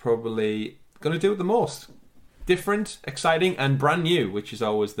me that's probably going to do it the most. Different, exciting, and brand new, which is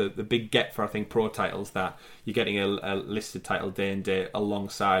always the big get for, I think, pro titles, that you're getting a listed title day and day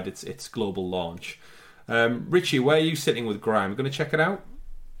alongside its global launch. Richie, where are you sitting with Grime? Going to check it out?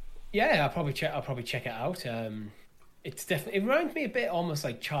 Yeah, I'll probably check it out. It's definitely, it reminds me a bit almost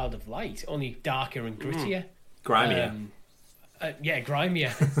like Child of Light, only darker and grittier. Grimier.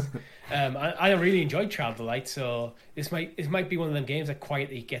 Grimier. I really enjoyed Child of Light, so this might be one of them games that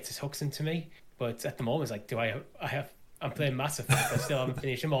quietly gets its hooks into me. But at the moment, it's like, I'm playing Mass Effect. I still haven't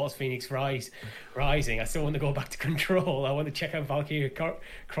finished Immortals Phoenix Rising. I still want to go back to Control. I want to check out Valkyria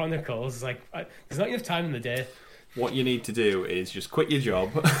Chronicles. Like, there's not enough time in the day. What you need to do is just quit your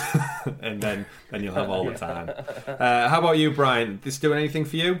job, and then you'll have all the time. How about you, Brian? This doing anything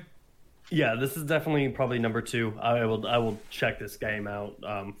for you? Yeah, this is definitely probably number 2. I will check this game out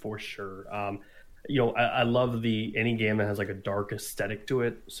for sure. I love any game that has like a dark aesthetic to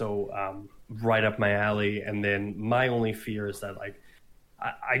it. So right up my alley. And then my only fear is that like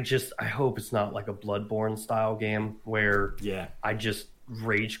I hope it's not like a Bloodborne style game where I just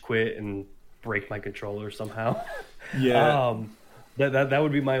rage quit and break my controller somehow. Yeah. That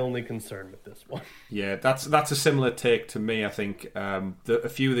would be my only concern with this one. Yeah, that's a similar take to me. I think a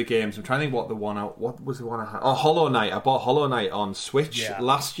few of the games. I'm trying to think what was the one I had. Oh, Hollow Knight. I bought Hollow Knight on Switch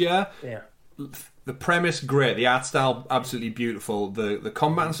last year. Yeah. the premise great, the art style absolutely beautiful, the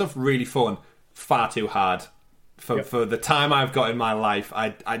combat and stuff really fun. Far too hard for the time I've got in my life.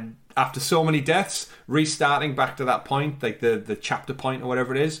 I after so many deaths, restarting back to that point, like the chapter point or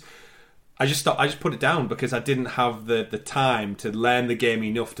whatever it is, I just put it down because I didn't have the time to learn the game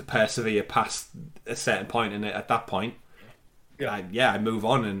enough to persevere past a certain point in it. At that point, I move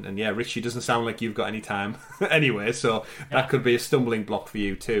on, and Richie, doesn't sound like you've got any time anyway, so that could be a stumbling block for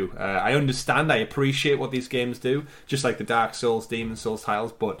you too. I understand, I appreciate what these games do, just like the Dark Souls, Demon Souls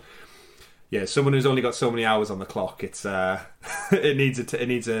titles, but yeah, someone who's only got so many hours on the clock, it's it needs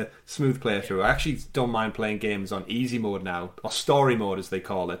a smooth playthrough. I actually don't mind playing games on easy mode now, or story mode as they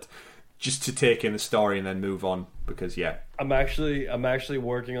call it, just to take in the story and then move on. Because I'm actually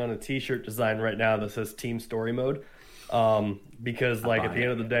working on a T-shirt design right now that says Team Story Mode. Because like at the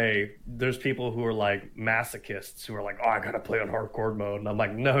end of the day, there's people who are like masochists who are like, oh, I gotta play on hardcore mode, and I'm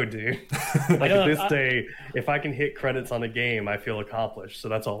like, no, dude. Like at this day, if I can hit credits on a game, I feel accomplished. So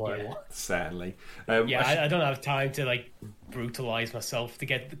that's all I want. Certainly. I don't have time to like brutalize myself to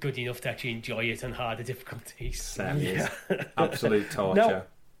get good enough to actually enjoy it on harder difficulties. Certainly, absolute torture. Now,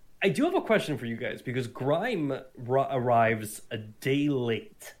 I do have a question for you guys because Grime arrives a day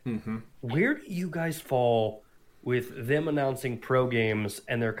late. Mm-hmm. Where do you guys fall with them announcing pro games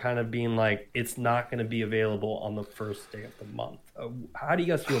and they're kind of being like, it's not going to be available on the first day of the month? How do you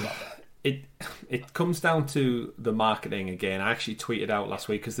guys feel about that? It comes down to the marketing again. I actually tweeted out last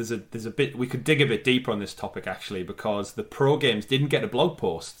week because there's a bit we could dig a bit deeper on this topic actually, because the pro games didn't get a blog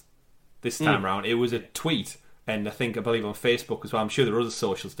post this time around. It was a tweet, and I believe on Facebook as well. I'm sure there are other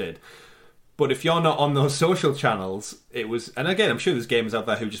socials did. But if you're not on those social channels, it was... And again, I'm sure there's gamers out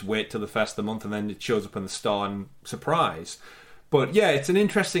there who just wait till the first of the month and then it shows up in the store and surprise. But yeah, it's an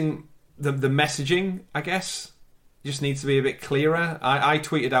interesting... The messaging, I guess, just needs to be a bit clearer. I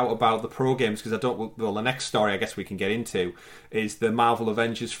tweeted out about the pro games because I don't... Well, the next story I guess we can get into is the Marvel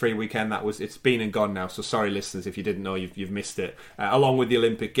Avengers free weekend. It's been and gone now, so sorry listeners if you didn't know, you've missed it. Along with the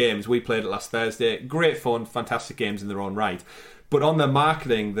Olympic Games. We played it last Thursday. Great fun, fantastic games in their own right. But on their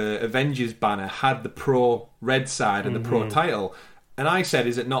marketing, the Avengers banner had the Pro red side and the Pro title. And I said,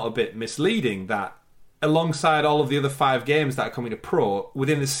 is it not a bit misleading that alongside all of the other 5 games that are coming to Pro,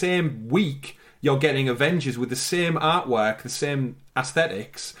 within the same week, you're getting Avengers with the same artwork, the same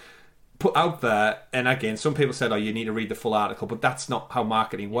aesthetics put out there? And again, some people said, you need to read the full article, but that's not how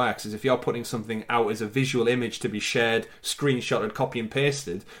marketing works. Is if you're putting something out as a visual image to be shared, screenshotted, copy and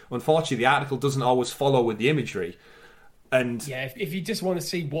pasted, unfortunately, the article doesn't always follow with the imagery. And if you just want to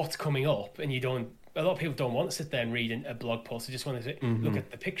see what's coming up, and a lot of people don't want to sit there and read a blog post. They just want to look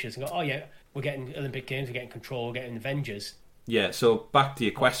at the pictures and go, oh yeah, we're getting Olympic Games, we're getting Control, we're getting Avengers. Yeah, so back to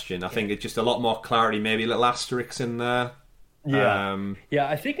your question, I think it's just a lot more clarity, maybe a little asterisk in there.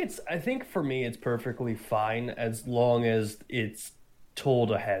 I think for me it's perfectly fine as long as it's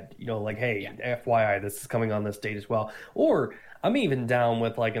told ahead. Like, hey, FYI, this is coming on this date as well. Or I'm even down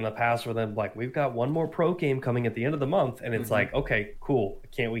with, like, in the past where them like, we've got one more pro game coming at the end of the month, and it's like, okay, cool, I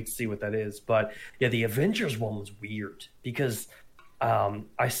can't wait to see what that is. But yeah, the Avengers one was weird because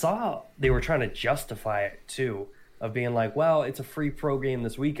I saw they were trying to justify it too, of being like, well, it's a free pro game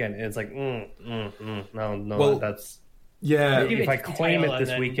this weekend, and it's like, no, that's... Yeah, if I claim it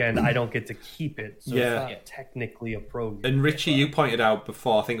this weekend, I don't get to keep it. So it's not technically a pro game. And Richie, you pointed out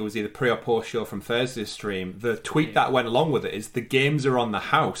before, I think it was either pre or post show from Thursday's stream, the tweet that went along with it is the games are on the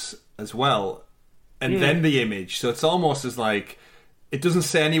house as well, and then the image. So it's almost as like, it doesn't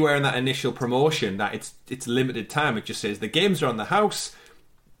say anywhere in that initial promotion that it's limited time. It just says the games are on the house,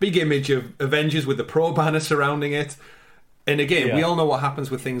 big image of Avengers with the pro banner surrounding it. And again, we all know what happens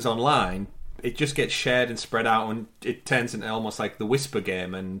with things online. It just gets shared and spread out, and it turns into almost like the Whisper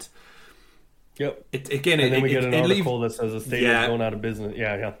game. And then we get an article that says the stadium's going out of business.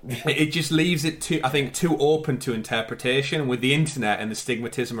 It just leaves it too open to interpretation. With the internet and the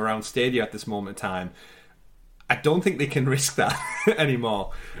stigmatism around Stadia at this moment in time, I don't think they can risk that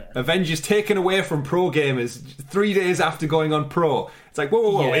anymore. Avengers taken away from pro gamers 3 days after going on pro. It's like,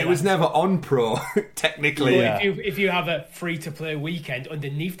 whoa, it was never on pro, technically. Well, if you have a free-to-play weekend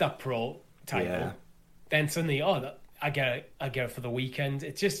underneath that pro title, then suddenly, I get it for the weekend.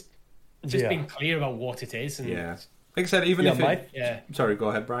 It's just being clear about what it is. And like I said, even sorry, go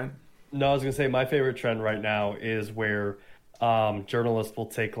ahead, Brian. No, I was gonna say my favorite trend right now is where journalists will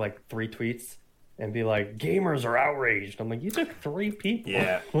take like 3 tweets and be like, gamers are outraged. I'm like, you took 3 people.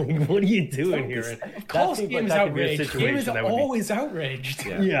 Yeah. Like, what are you doing here? Of course, gamers outraged. Gamers are always outraged.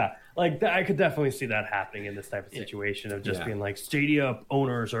 Yeah. like I could definitely see that happening in this type of situation of just being like Stadia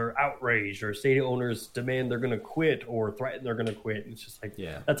owners are outraged or Stadia owners demand they're going to quit or threaten they're going to quit. And it's just like,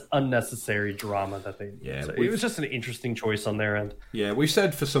 that's unnecessary drama that they, so it was just an interesting choice on their end. Yeah, we've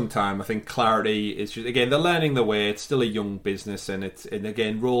said for some time, I think clarity is just, again, they're learning the way. It's still a young business, and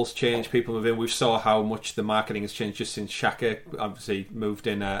again, rules change, people move in. We saw how much the marketing has changed just since Shaka obviously moved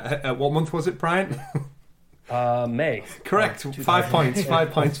in. What month was it, Brian? May. Correct. 5 points.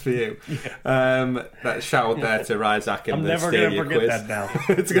 5 points for you. That shout out there to Ryzak and I'm the never Stadia going to forget quiz. that now.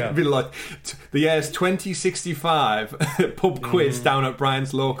 It's going to be like the year's 2065 pub quiz down at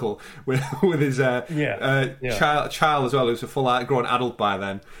Brian's local with his child as well, who's a full grown adult by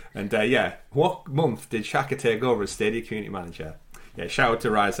then. And what month did Shaka take over as Stadia community manager? Yeah, shout out to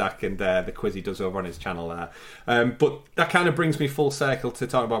Ryzak and the quiz he does over on his channel there. But that kind of brings me full circle to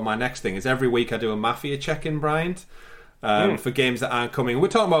talk about my next thing. Is every week I do a Mafia check-in, Brian, for games that aren't coming. We're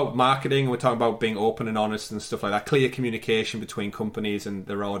talking about marketing, we're talking about being open and honest and stuff like that, clear communication between companies and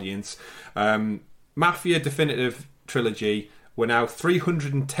their audience. Mafia Definitive Trilogy, we're now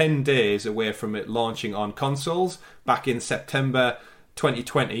 310 days away from it launching on consoles back in September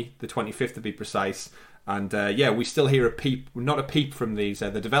 2020, the 25th to be precise. And we still hear a peep, not a peep from the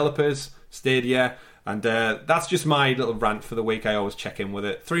developers, Stadia, and that's just my little rant for the week. I always check in with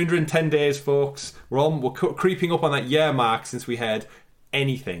it. 310 days, folks. We're creeping up on that year mark since we had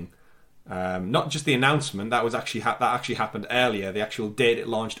anything. Not just the announcement that was actually that actually happened earlier. The actual date it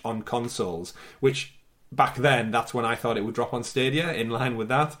launched on consoles, which back then that's when I thought it would drop on Stadia. In line with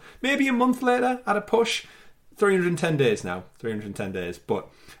that, maybe a month later at a push. 310 days now. 310 days, but.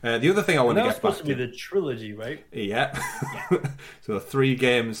 The other thing I want to get back to... That was supposed to be the trilogy, right? Yeah. So 3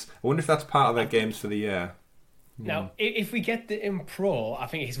 games. I wonder if that's part of their games for the year. Now, if we get the in Pro, I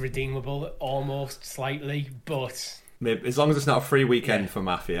think it's redeemable almost slightly, but... Maybe, as long as it's not a free weekend for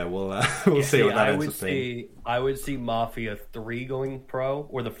Mafia, we'll see what that ends up being. I would see Mafia 3 going Pro,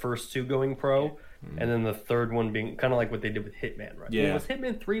 or the first 2 going Pro, and then the third one being kind of like what they did with Hitman, right? Yeah. Was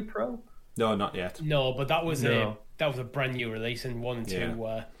Hitman 3 Pro? No, not yet. No, but that was a brand new release, and 1 and 2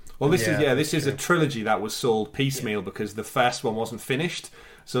 were... Well, this is a trilogy that was sold piecemeal because the first one wasn't finished.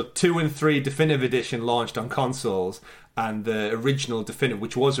 So 2 and 3 Definitive Edition launched on consoles, and the original Definitive,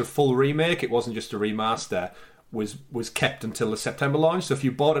 which was a full remake, it wasn't just a remaster, was kept until the September launch. So if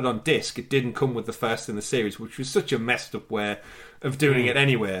you bought it on disc, it didn't come with the first in the series, which was such a messed up way of doing it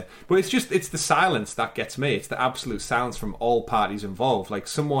anyway. But it's the silence that gets me. It's the absolute silence from all parties involved. Like,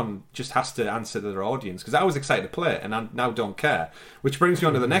 someone just has to answer to their audience, because I was excited to play it and I now don't care. Which brings me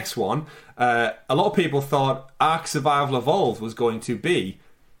on to the next one. A lot of people thought Ark Survival Evolved was going to be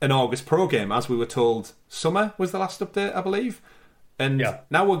an August Pro game, as we were told summer was the last update, I believe. And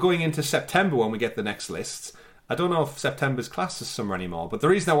now we're going into September when we get the next lists. I don't know if September's classed as summer anymore, but the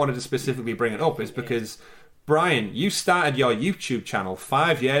reason I wanted to specifically bring it up is because, Brian, you started your YouTube channel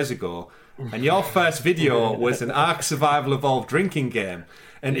 5 years ago, and your first video was an Ark Survival Evolved drinking game.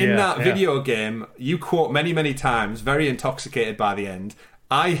 And in that video game, you quote many, many times, very intoxicated by the end,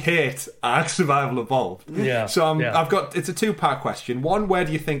 I hate Ark Survival Evolved. Yeah. So I've got, it's a 2-part question. 1, where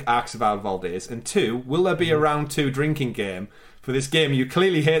do you think Ark Survival Evolved is? And 2, will there be a round 2 drinking game for this game you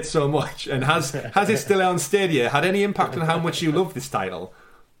clearly hate so much? And has it still on Stadia had any impact on how much you love this title?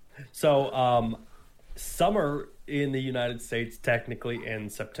 So, summer in the United States technically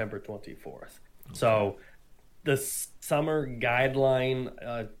ends September 24th. So, the summer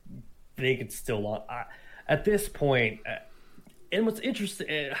guideline, they could still launch. At this point, and what's interesting,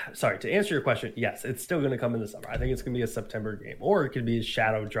 to answer your question, yes, it's still going to come in the summer. I think it's going to be a September game, or it could be a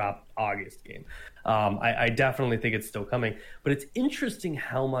shadow drop August game. I definitely think it's still coming, but it's interesting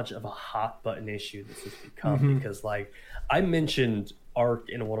how much of a hot button issue this has become, because like I mentioned Ark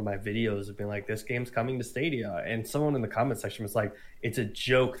in one of my videos of being like, this game's coming to Stadia, and someone in the comment section was like, it's a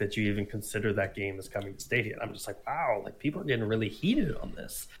joke that you even consider that game as coming to Stadia. And I'm just like, wow, like people are getting really heated on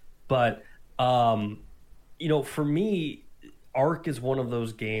this. But for me, Ark is one of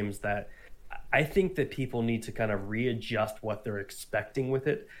those games that I think that people need to kind of readjust what they're expecting with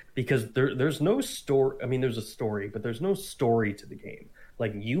it, because there's no story. I mean, there's a story, but there's no story to the game.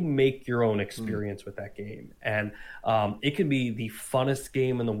 Like, you make your own experience with that game. And it can be the funnest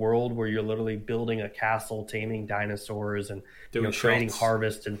game in the world, where you're literally building a castle, taming dinosaurs, and creating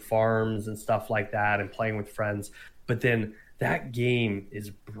harvest and farms and stuff like that, and playing with friends. But then that game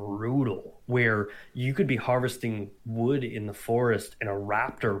is brutal, where you could be harvesting wood in the forest and a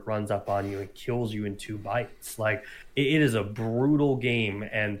raptor runs up on you and kills you in 2 bites. Like, it is a brutal game.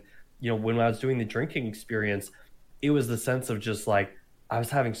 And, when I was doing the drinking experience, it was the sense of just like, I was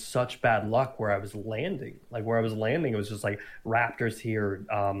having such bad luck where I was landing. Like where I was landing, it was just like raptors here,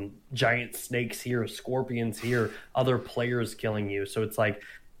 giant snakes here, scorpions here, other players killing you. So it's like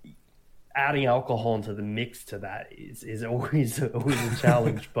adding alcohol into the mix to that is always a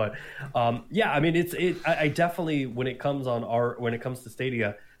challenge. But yeah, I mean, I definitely, when it comes to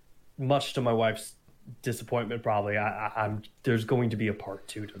Stadia, much to my wife's disappointment, probably I'm there's going to be a part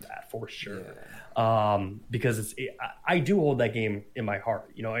 2 to that for sure. Because I do hold that game in my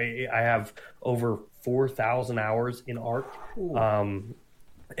heart. You know, I have over 4,000 hours in Ark.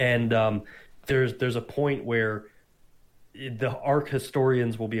 There's a point where the Ark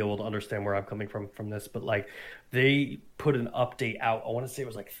historians will be able to understand where I'm coming from this, but like they put an update out, I want to say it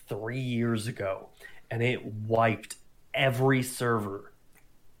was like 3 years ago, and it wiped every server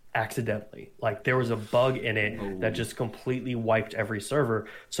accidentally. Like there was a bug in it that just completely wiped every server.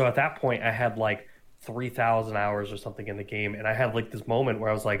 So at that point I had like 3,000 hours or something in the game, and I had like this moment where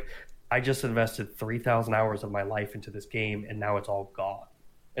I was like, I just invested 3,000 hours of my life into this game and now it's all gone.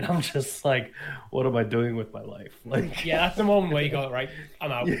 And I'm just like, what am I doing with my life? Like, yeah, that's the moment where you go, right,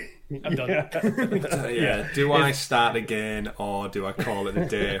 I'm out. I'm done. Do I start again or do I call it a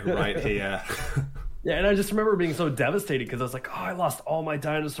day right here? Yeah, and I just remember being so devastated because I was like, oh, I lost all my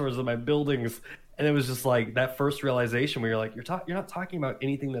dinosaurs and my buildings. And it was just like that first realization where you're like, you're not talking about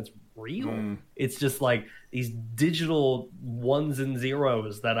anything that's real. It's just like these digital ones and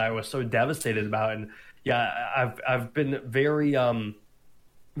zeros that I was so devastated about. And yeah, I've been very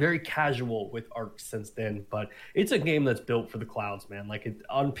casual with Ark since then, but it's a game that's built for the clouds, man. Like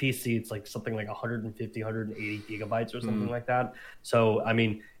on PC, it's like something like 150, 180 gigabytes or something like that. So, I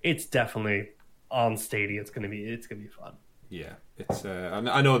mean, it's definitely on Stadia. It's gonna be fun. Yeah, it's.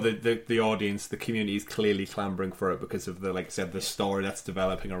 I know the audience, the community is clearly clambering for it because of the, like I said, the story that's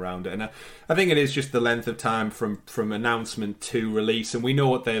developing around it, and I think it is just the length of time from announcement to release, and we know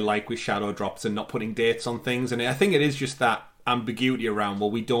what they're like with shadow drops and not putting dates on things, and I think it is just that ambiguity around,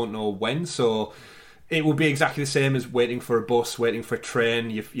 well, we don't know when, so it will be exactly the same as waiting for a bus, waiting for a train,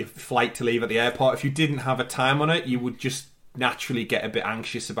 your flight to leave at the airport. If you didn't have a time on it, you would just naturally get a bit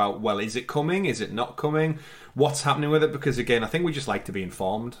anxious about, well, is it coming? Is it not coming? What's happening with it? Because again, I think we just like to be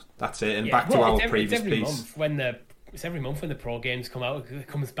informed. That's it. And back to our previous piece. It's every month when the pro games come out, it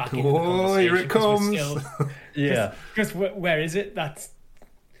comes back into the conversation. Oh, here it comes. Yeah. Because where is it? That's...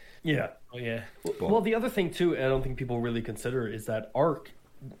 Yeah. Oh, yeah. Well, the other thing, too, I don't think people really consider is that Ark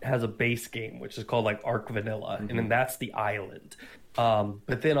has a base game, which is called like Ark Vanilla, and then that's the island.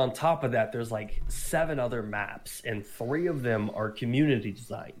 But then on top of that, there's like 7 other maps, and 3 of them are community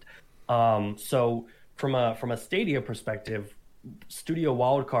designed. So from a Stadia perspective, Studio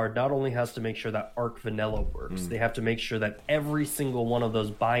Wildcard not only has to make sure that Ark Vanilla works, they have to make sure that every single one of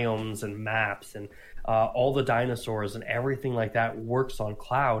those biomes and maps and all the dinosaurs and everything like that works on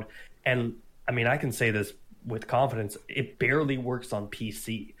cloud. And I mean, I can say this with confidence, it barely works on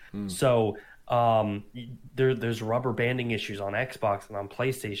PC. So there's rubber banding issues on Xbox and on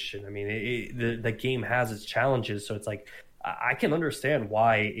PlayStation. I mean, the game has its challenges, so it's like I can understand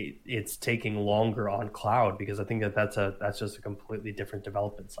why it's taking longer on cloud, because I think that's just a completely different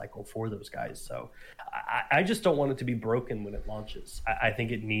development cycle for those guys. So I just don't want it to be broken when it launches. I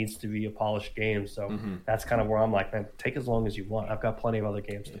think it needs to be a polished game. So that's kind of where I'm like, man, take as long as you want. I've got plenty of other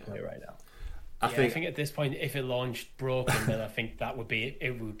games to play right now. I think at this point, if it launched broken, then I think that would be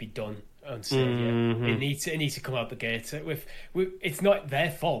it. Would be done on Stadia. It needs to come out the gate. It's not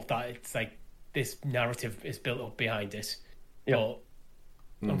their fault that it's like this narrative is built up behind it. But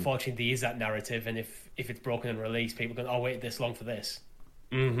unfortunately, there is that narrative, and if it's broken and released, people are going, "Oh, wait this long for this."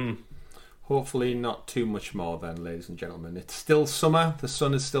 Hopefully not too much more then, ladies and gentlemen. It's still summer. The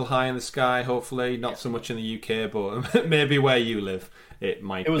sun is still high in the sky, hopefully. Not so much in the UK, but maybe where you live, it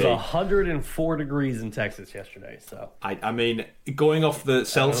might be. It was 104 degrees in Texas yesterday, so... I mean, going off the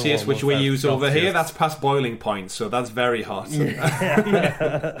Celsius, which we use over here, that's past boiling point, so that's very hot. So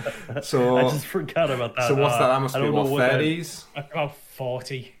I just forgot about that. So what's that? That must be, what, 30s? About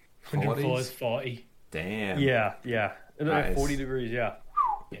 40. 104 is 40. Damn. Yeah. 40 degrees, yeah.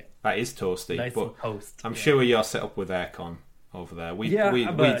 That is toasty, nice but toast. I'm sure you're set up with aircon over there. We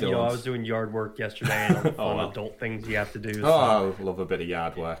but don't. I was doing yard work yesterday and all the fun adult things you have to do. So. Oh, I love a bit of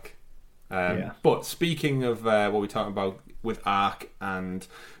yard work. But speaking of what we're talking about, with Ark and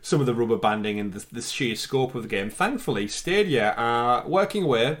some of the rubber banding and the sheer scope of the game. Thankfully, Stadia are working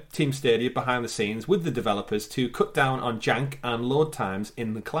away, Team Stadia, behind the scenes with the developers to cut down on jank and load times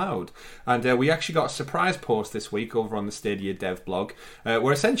in the cloud. And we actually got a surprise post this week over on the Stadia dev blog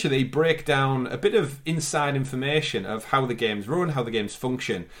where essentially break down a bit of inside information of how the games run, how the games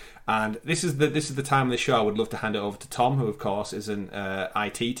function. And this is the time of the show I would love to hand it over to Tom, who of course is an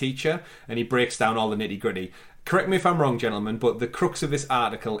IT teacher, and he breaks down all the nitty gritty. Correct me if I'm wrong, gentlemen, but the crux of this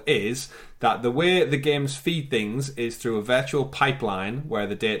article is that the way the games feed things is through a virtual pipeline where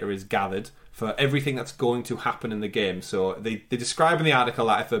the data is gathered for everything that's going to happen in the game. So they describe in the article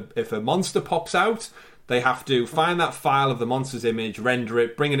that if a monster pops out, they have to find that file of the monster's image, render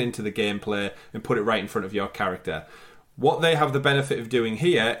it, bring it into the gameplay, and put it right in front of your character. What they have the benefit of doing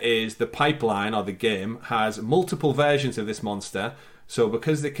here is the pipeline, or the game, has multiple versions of this monster. So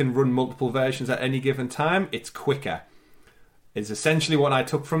because it can run multiple versions at any given time, it's quicker. It's essentially what I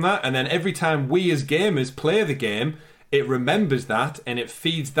took from that. And then every time we as gamers play the game, it remembers that and it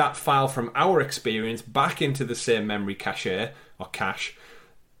feeds that file from our experience back into the same memory cache or cache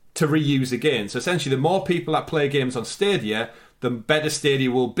to reuse again. So essentially, the more people that play games on Stadia, the better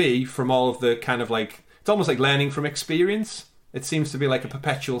Stadia will be from all of the kind of like... It's almost like learning from experience. It seems to be like a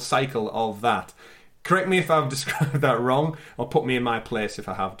perpetual cycle of that. Correct me if I've described that wrong, or put me in my place if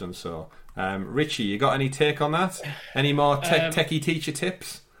I have done so. Richie, you got any take on that? Any more techie teacher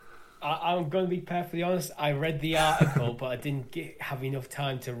tips? I'm going to be perfectly honest. I read the article, but I didn't have enough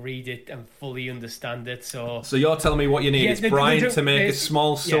time to read it and fully understand it. So you're telling me what you need is Brian to make a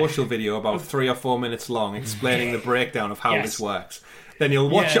small social video about 3 or 4 minutes long explaining the breakdown of how this works. Then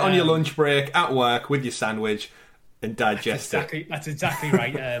you'll watch it on your lunch break at work with your sandwich and digest it. That's exactly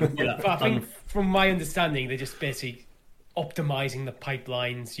right. But I think from my understanding, they're just basically optimizing the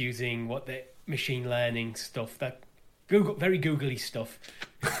pipelines using the machine learning stuff, that very googly stuff.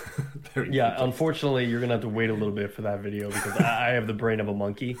 Unfortunately, you're gonna have to wait a little bit for that video because I have the brain of a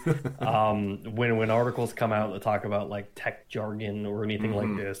monkey. When articles come out that talk about like tech jargon or anything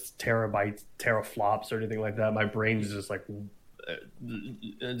like this, terabytes, teraflops, or anything like that, my brain is just like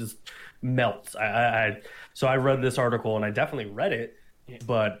it just melts. So I read this article and I definitely read it,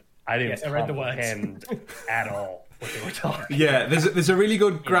 but I didn't comprehend at all what they were talking. Yeah, there's a really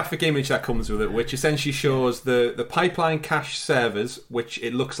good graphic image that comes with it, which essentially shows the pipeline cache servers, which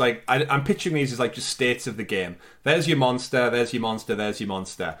it looks like I'm picturing these as like just states of the game. There's your monster, there's your monster, there's your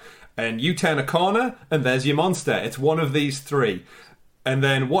monster, and you turn a corner and there's your monster. It's one of these three. And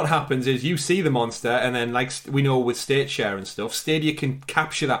then what happens is you see the monster, and then like we know with state share and stuff, Stadia can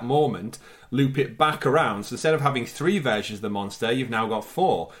capture that moment, loop it back around. So instead of having 3 versions of the monster, you've now got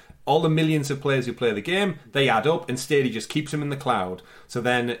 4. All the millions of players who play the game, they add up, and Stadia just keeps them in the cloud. So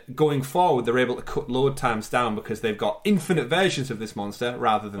then going forward, they're able to cut load times down because they've got infinite versions of this monster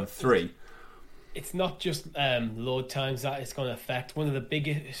rather than 3. It's not just load times that it's going to affect. One of the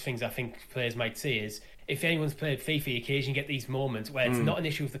biggest things I think players might see is, if anyone's played FIFA, you occasionally get these moments where it's not an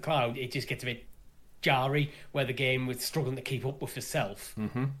issue with the cloud, it just gets a bit jarry, where the game was struggling to keep up with itself.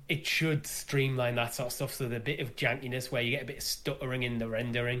 It should streamline that sort of stuff, so there's a bit of jankiness where you get a bit of stuttering in the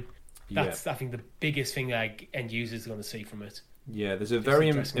rendering. That's, I think, the biggest thing that end users are going to see from it. Yeah, there's a very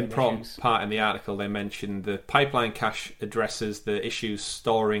important part in the article. They mentioned the pipeline cache addresses the issues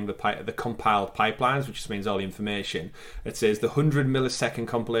storing the compiled pipelines, which just means all the information. It says the 100 millisecond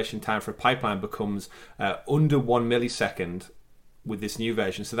compilation time for a pipeline becomes under 1 millisecond with this new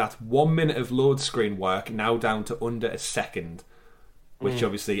version. So that's 1 minute of load screen work now down to under a second, which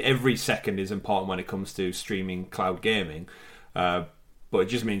obviously every second is important when it comes to streaming cloud gaming. But it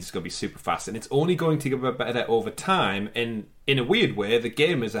just means it's going to be super fast, and it's only going to get better over time. And in a weird way, the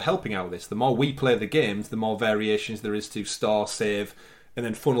gamers are helping out with this. The more we play the games, the more variations there is to store, save, and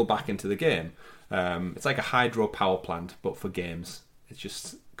then funnel back into the game. It's like a hydro power plant, but for games. It's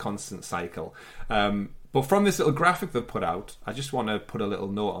just constant cycle. But from this little graphic they've put out, I just want to put a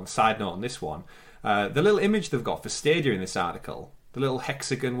little side note on this one. The little image they've got for Stadia in this article, the little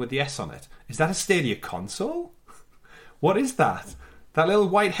hexagon with the S on it, is that a Stadia console? What is that? That little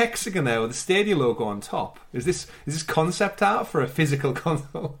white hexagon there with the Stadia logo on top. Is this concept art for a physical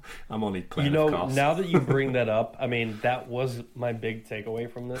console? I'm only playing, of course. Now that you bring that up, I mean, that was my big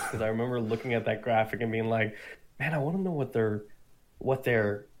takeaway from this, because I remember looking at that graphic and being like, man, I want to know what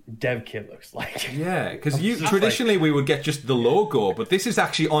their dev kit looks like. Yeah, because traditionally we would get just the logo, but this is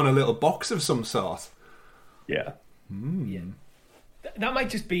actually on a little box of some sort. Yeah. Yeah. That might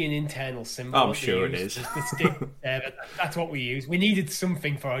just be an internal symbol. I'm sure it is. That's what we use. We needed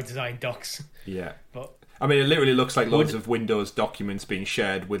something for our design docs. Yeah. But I mean, it literally looks like loads of Windows documents being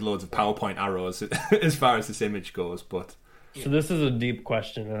shared with loads of PowerPoint arrows as far as this image goes. But So this is a deep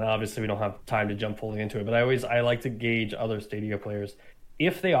question, and obviously we don't have time to jump fully into it. But I like to gauge other Stadia players.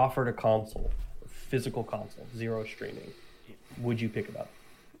 If they offered a console, a physical console, zero streaming, would you pick it up?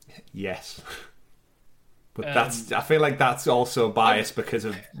 Yes. But I feel like that's also biased because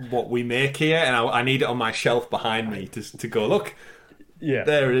of what we make here, and I need it on my shelf behind me to go, look,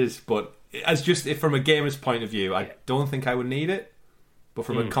 there it is. But as just from a gamer's point of view, I don't think I would need it. But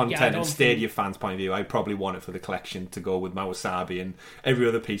from a content and Stadia fans' point of view, I probably want it for the collection to go with my Wasabi and every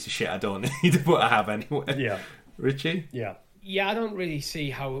other piece of shit I don't need, but I have anyway. Yeah. Richie? Yeah. Yeah, I don't really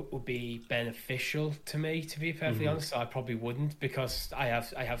see how it would be beneficial to me, to be perfectly honest. So I probably wouldn't, because I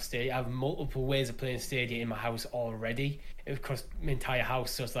have Stadia. I have multiple ways of playing Stadia in my house already. It costs my entire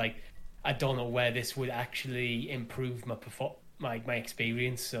house, so it's like I don't know where this would actually improve my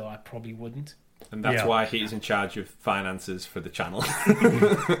experience. So I probably wouldn't. And that's why he's in charge of finances for the channel.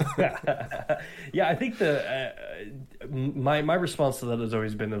 Yeah, I think my response to that has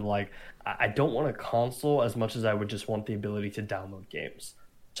always been of like, I don't want a console as much as I would just want the ability to download games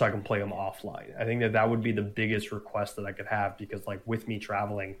so I can play them offline. I think that would be the biggest request that I could have, because like with me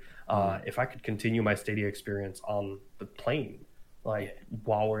traveling, if I could continue my Stadia experience on the plane, like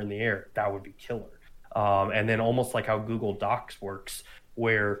while we're in the air, that would be killer. And then almost like how Google Docs works,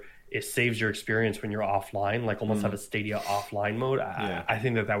 where it saves your experience when you're offline, like almost have a Stadia offline mode. I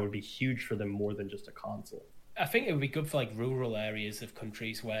think that would be huge for them more than just a console. I think it would be good for like rural areas of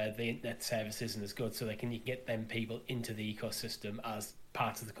countries where the internet service isn't as good, so you can get them people into the ecosystem as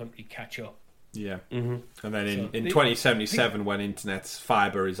parts of the country catch up. Yeah. And then in 2077, when internet's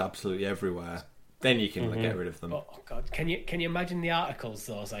fibre is absolutely everywhere, then you can get rid of them. Oh God, can you imagine the articles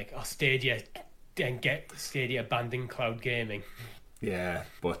though? It's like, Stadia, and get Stadia abandoning cloud gaming. Yeah,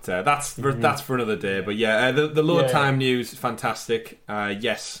 but that's for another day. But yeah, the load time news, fantastic.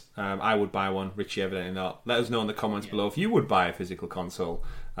 Yes, I would buy one. Richie, evidently not. Let us know in the comments below if you would buy a physical console,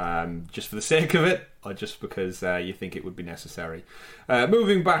 just for the sake of it, or just because you think it would be necessary.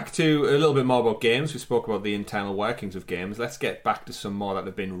 Moving back to a little bit more about games, we spoke about the internal workings of games. Let's get back to some more that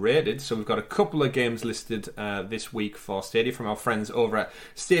have been rated. So we've got a couple of games listed this week for Stadia from our friends over at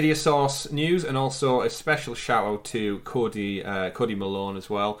Stadia Source News, and also a special shout out to Cody Malone as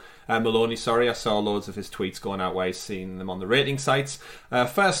well. Maloney, sorry, I saw loads of his tweets going out where he's seen them on the rating sites.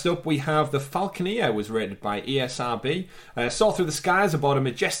 First up, we have the Falconeer, was rated by ESRB. Soar through the skies aboard a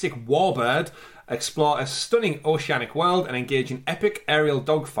majestic warbird, explore a stunning oceanic world, and engage in epic aerial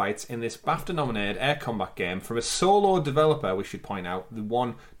dogfights in this BAFTA-nominated air combat game from a solo developer, we should point out, the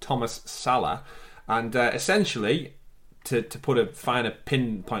one Thomas Sala. And essentially, to put a finer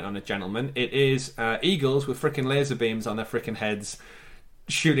pinpoint on it, gentlemen, it is eagles with frickin' laser beams on their frickin' heads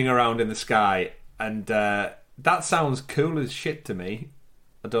shooting around in the sky. And that sounds cool as shit to me.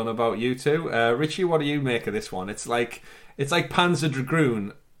 I don't know about you two. Richie, what do you make of this one? It's like Panzer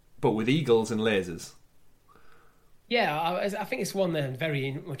Dragoon, but with eagles and lasers. Yeah, I think it's one that I'm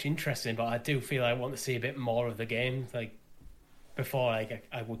very much interested in, but I do feel I want to see a bit more of the game, like before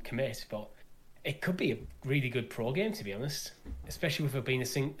I would commit. But it could be a really good pro game, to be honest, especially with it being a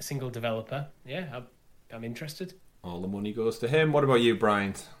single developer. Yeah, I'm interested. All the money goes to him. What about you,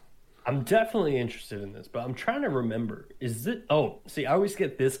 Bryant? I'm definitely interested in this, but I'm trying to remember. Is it? Oh, see, I always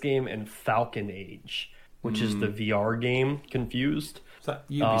get this game and Falcon Age, which is the VR game, confused. Is that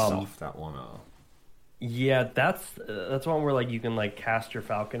Ubisoft, that one? Or? Yeah, that's one where like you can like cast your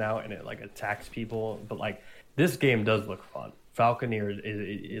Falcon out and it like attacks people. But like this game does look fun. Falconeer,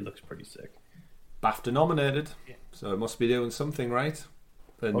 it looks pretty sick. BAFTA nominated, so it must be doing something right.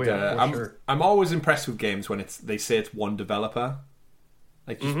 And sure. I'm always impressed with games when they say it's one developer,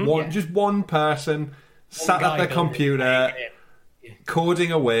 like just one person sat at their computer,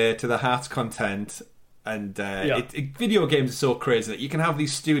 coding away to the heart's content. And video games are so crazy that you can have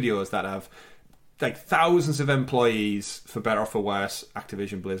these studios that have like thousands of employees, for better or for worse.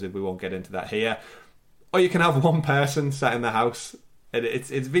 Activision Blizzard, we won't get into that here. Or you can have one person sat in the house. And it's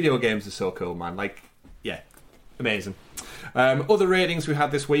video games are so cool, man. Like, yeah, amazing. Other ratings we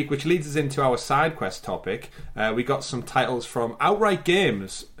had this week, which leads us into our side quest topic. We got some titles from Outright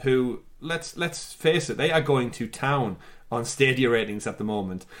Games, who, let's face it, they are going to town on Stadia ratings at the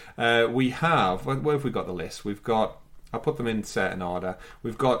moment. We have, where have we got the list? We've got, I'll put them in certain order.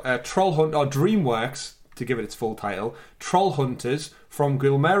 We've got Troll Hunt, or DreamWorks, to give it its full title, Troll Hunters, from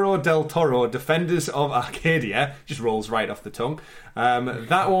Guillermo del Toro, Defenders of Arcadia. Just rolls right off the tongue.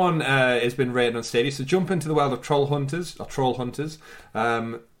 That one has been rated on Stadia. So jump into the world of Troll Hunters.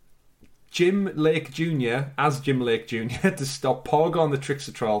 Jim Lake Jr. as Jim Lake Jr. to stop Pogon the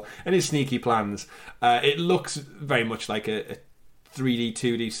Trickster Troll and his sneaky plans. It looks very much like a 3D,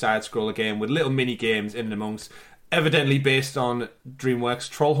 2D side-scroller game with little mini-games in and amongst. evidently based on DreamWorks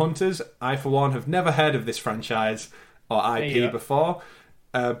Troll Hunters. I, for one, have never heard of this franchise or IP before.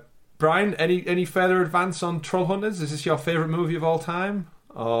 Brian, any further advance on Troll Hunters? Is this your favourite movie of all time?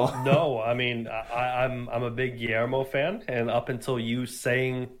 Oh. No, I mean I'm a big Guillermo fan, and up until you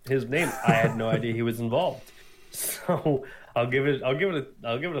saying his name, I had no idea he was involved. So I'll give it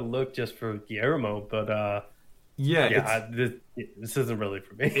a look just for Guillermo, but this isn't really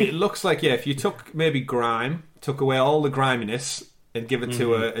for me. It looks like if you took maybe grime, took away all the griminess, and give it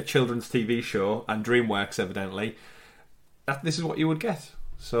to a children's TV show, and DreamWorks evidently, this is what you would get.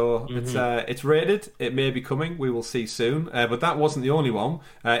 So it's rated. It may be coming. We will see soon. But that wasn't the only one.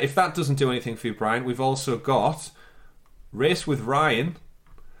 If that doesn't do anything for you, Brian, we've also got Race with Ryan,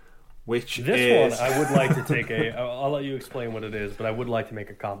 which this one I would like to take I'll let you explain what it is, but I would like to make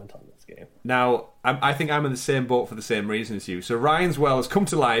a comment on this game. Now, I think I'm in the same boat for the same reason as you. So Ryan's World has come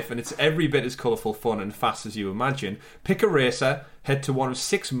to life, and it's every bit as colourful, fun, and fast as you imagine. Pick a racer, head to one of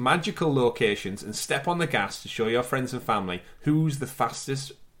 6 magical locations, and step on the gas to show your friends and family who the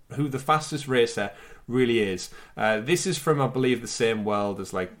fastest racer really is. This is from, I believe, the same world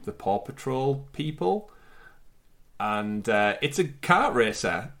as like the Paw Patrol people, and it's a kart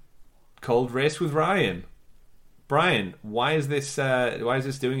racer called Race with Ryan. Brian, why is this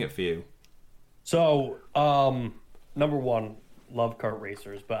doing it for you? So, number one, love kart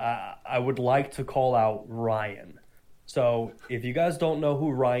racers, but I would like to call out Ryan. So, if you guys don't know who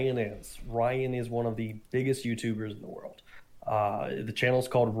Ryan is one of the biggest YouTubers in the world. The channel is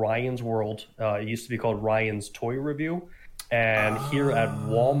called Ryan's World. It used to be called Ryan's Toy Review. And here at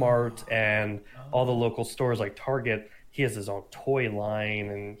Walmart and all the local stores like Target, he has his own toy line,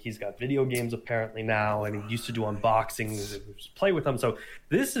 and he's got video games apparently now, and he used to do unboxings and just play with them. So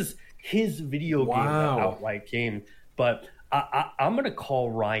this is his video game, outright game. But I'm going to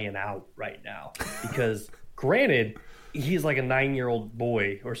call Ryan out right now because, granted, he's like a 9-year-old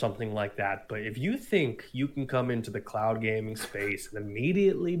boy or something like that. But if you think you can come into the cloud gaming space and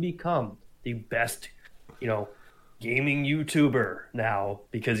immediately become the best, gaming YouTuber now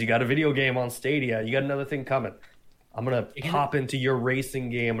because you got a video game on Stadia, you got another thing coming. I'm going to hop into your racing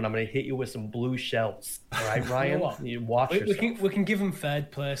game, and I'm going to hit you with some blue shells. All right, Ryan? You watch yourself. We can give him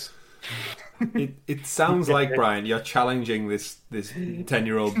third place. It sounds like, Brian, you're challenging this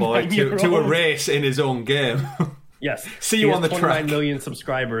 10-year-old boy to a race in his own game. Yes. See you on the track. 29 million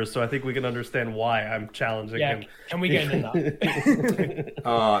subscribers, so I think we can understand why I'm challenging him. Can we get into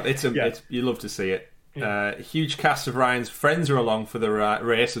that? You love to see it. Huge cast of Ryan's friends are along for the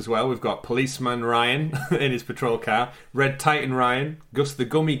race as well. We've got Policeman Ryan in his patrol car, Red Titan Ryan, Gus the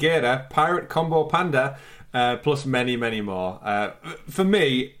Gummy Gator, Pirate Combo Panda, plus many, many more. For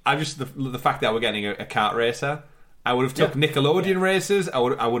me, the fact that we're getting a kart racer, I would have took Nickelodeon races. I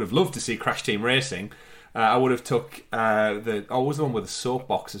would have loved to see Crash Team Racing. I would have took what was the one with the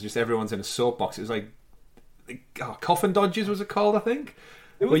soapboxes? Just everyone's in a soapbox. It was like Coffin Dodgers, was it called? I think.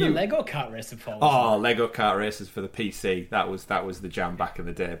 There was a Lego kart race before. Lego kart races for the PC. That was the jam back in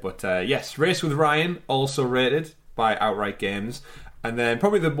the day. But yes, Race with Ryan, also rated by Outright Games. And then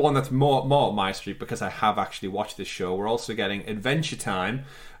probably the one that's more up my street, because I have actually watched this show, we're also getting Adventure Time,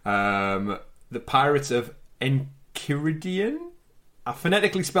 the Pirates of Enchiridion. I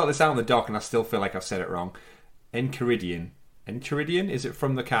phonetically spelled this out in the doc, and I still feel like I've said it wrong. Enchiridion. Enchiridion? Is it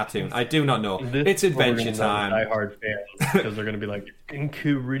from the cartoon? I do not know. It's Adventure Time. Die-hard fans, because they're going to be like,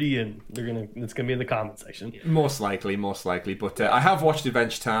 Enchiridion. It's going to be in the comment section. Most likely. But I have watched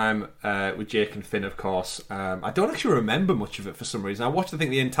Adventure Time with Jake and Finn, of course. I don't actually remember much of it for some reason. I watched, I think,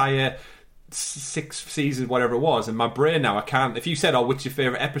 the entire 6 seasons, whatever it was, and my brain now, I can't... If you said, what's your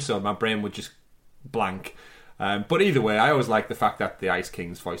favourite episode, my brain would just blank. But either way, I always like the fact that the Ice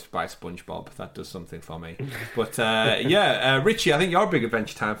King's voiced by SpongeBob. That does something for me. But Richie, I think you're a big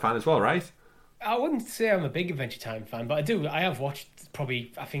Adventure Time fan as well, right? I wouldn't say I'm a big Adventure Time fan, but I have watched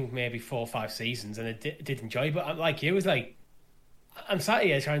probably, I think, maybe 4 or 5 seasons, and I did enjoy it. But like you, it was like, I'm sat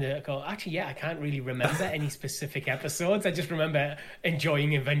here trying to go, actually, I can't really remember any specific episodes. I just remember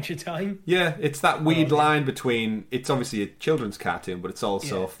enjoying Adventure Time. Yeah, it's that weird line between, it's obviously a children's cartoon, but it's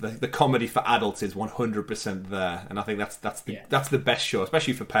also, the comedy for adults is 100% there. And I think that's the best show,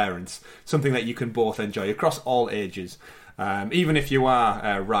 especially for parents. Something that you can both enjoy across all ages. Even if you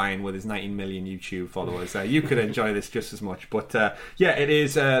are Ryan with his 19 million YouTube followers, you could enjoy this just as much. But it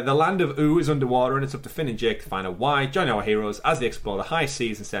is the land of Ooo is underwater, and it's up to Finn and Jake to find out why. Join our heroes as they explore the high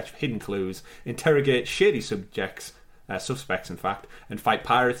seas in search of hidden clues, interrogate shady suspects, in fact, and fight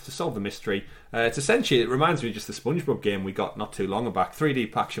pirates to solve the mystery. It reminds me of just the SpongeBob game we got not too long back.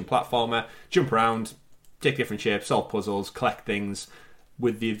 3D action platformer, jump around, take different shapes, solve puzzles, collect things.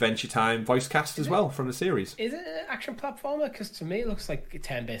 with the Adventure Time voice cast as well from the series. Is it an action platformer? Because to me it looks like a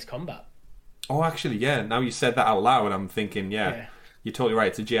turn-based combat. Oh, actually, yeah. Now you said that out loud, I'm thinking, yeah. You're totally right.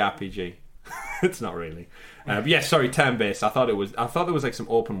 It's a JRPG. It's not really. But yeah, sorry, turn-based. I thought there was like some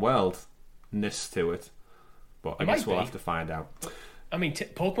open world-ness to it. But I guess we'll have to find out. I mean,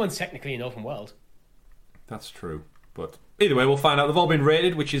 Pokemon's technically an open world. That's true. But either way, we'll find out. They've all been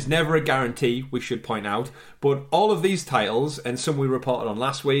rated, which is never a guarantee, we should point out. But all of these titles, and some we reported on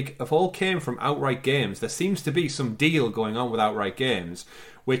last week, have all came from Outright Games. There seems to be some deal going on with Outright Games,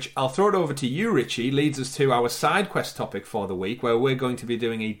 which I'll throw it over to you, Richie, leads us to our side quest topic for the week, where we're going to be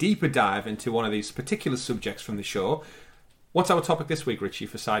doing a deeper dive into one of these particular subjects from the show. What's our topic this week, Richie,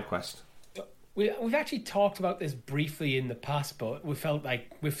 for side quest? We've actually talked about this briefly in the past, but we felt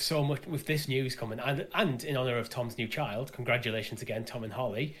like with this news coming, and in honour of Tom's new child, congratulations again, Tom and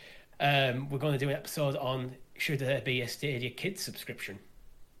Holly, we're going to do an episode on should there be a Stadia Kids subscription.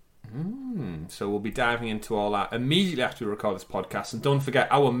 So we'll be diving into all that immediately after we record this podcast. And don't forget,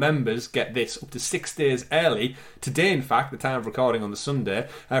 our members get this up to 6 days early. Today, in fact, the time of recording on the Sunday.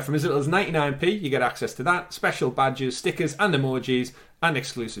 From as little as 99p, you get access to that, special badges, stickers and emojis, and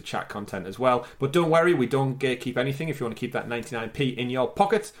exclusive chat content as well. But don't worry, we don't gatekeep anything. If you want to keep that 99p in your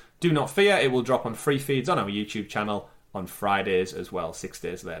pocket, do not fear. It will drop on free feeds on our YouTube channel on Fridays as well, 6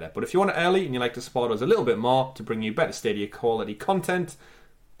 days later. But if you want it early and you like to support us a little bit more to bring you better Stadia quality content,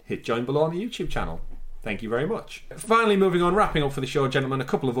 hit join below on the YouTube channel. Thank you very much. Finally, moving on, wrapping up for the show, gentlemen, a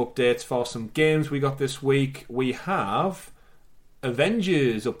couple of updates for some games we got this week. We have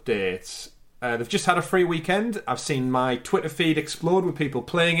Avengers updates. They've just had a free weekend. I've seen my Twitter feed explode with people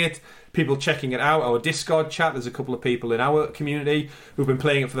playing it, people checking it out. Our Discord chat, there's a couple of people in our community who've been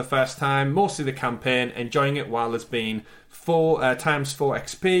playing it for the first time, mostly the campaign, enjoying it while there's been 4 times 4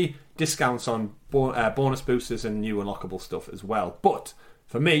 XP, discounts on bonus boosters and new unlockable stuff as well. But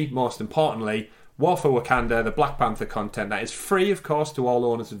for me, most importantly, War for Wakanda, the Black Panther content that is free, of course, to all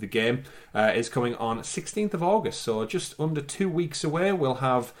owners of the game, is coming on 16th of August. So just under 2 weeks away, we'll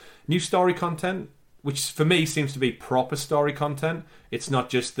have new story content, which for me seems to be proper story content. It's not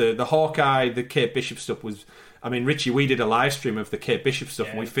just the Hawkeye, the Kate Bishop stuff was... I mean, Richie, we did a live stream of the Kate Bishop stuff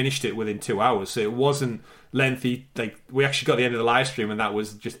and we finished it within 2 hours. So it wasn't lengthy. Like, we actually got the end of the live stream and that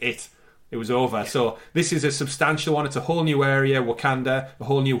was just it. It was over. Yeah. So this is a substantial one. It's a whole new area, Wakanda, a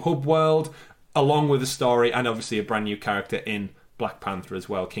whole new hub world, along with a story and obviously a brand new character in Black Panther as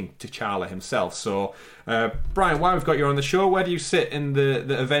well, King T'Challa himself. So, Brian, while we've got you on the show, where do you sit in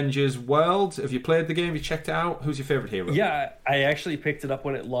the Avengers world? Have you played the game? Have you checked it out? Who's your favourite hero? Yeah, I actually picked it up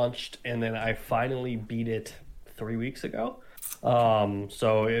when it launched, and then I finally beat it 3 weeks ago.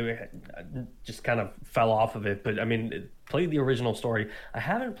 So it just kind of fell off of it. But, I mean, played the original story. I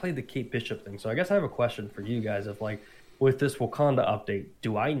haven't played the Kate Bishop thing, so I guess I have a question for you guys of, like, with this Wakanda update,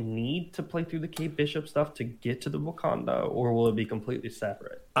 do I need to play through the Kate Bishop stuff to get to the Wakanda, or will it be completely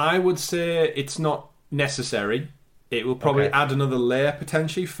separate? I would say it's not necessary. It will probably add another layer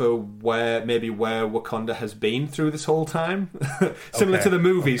potentially for where Wakanda has been through this whole time. Similar to the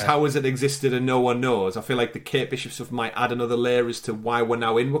movies, how has it existed and no one knows? I feel like the Kate Bishop stuff might add another layer as to why we're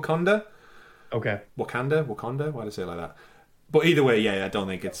now in Wakanda. Okay. Wakanda? Why do I say it like that? But either way, yeah, I don't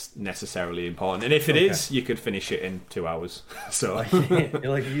think it's necessarily important. And if it is, you could finish it in 2 hours. So,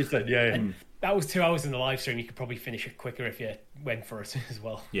 like you said, yeah. That was 2 hours in the live stream. You could probably finish it quicker if you went for it as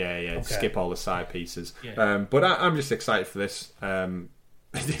well. Yeah. Skip all the side pieces. Yeah. But I'm just excited for this.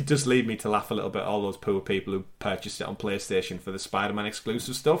 It does lead me to laugh a little bit. All those poor people who purchased it on PlayStation for the Spider-Man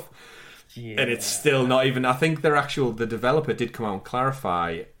exclusive stuff. Yeah. And it's still not even... I think the developer did come out and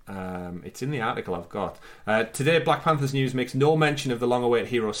clarify... it's in the article I've got. Today, Black Panther's news makes no mention of the long-awaited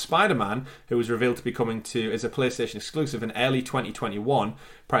hero Spider-Man, who was revealed to be coming as a PlayStation exclusive in early 2021.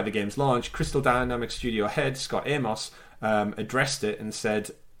 Prior to the game's launch, Crystal Dynamics studio head Scott Amos addressed it and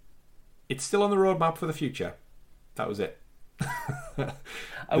said, "It's still on the roadmap for the future." That was it.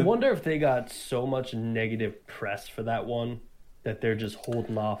 I wonder if they got so much negative press for that one that they're just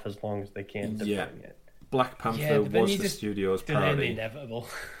holding off as long as they can defending it. Black Panther was the studio's priority. The inevitable.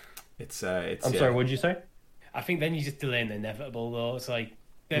 It's I'm sorry, what did you say? I think then you just delay the inevitable, though. It's like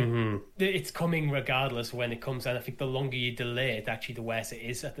it's coming regardless when it comes, and I think the longer you delay it, actually the worse it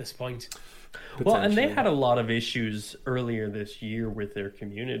is at this point. Well, and they had a lot of issues earlier this year with their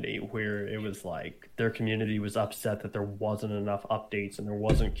community, where it was like their community was upset that there wasn't enough updates and there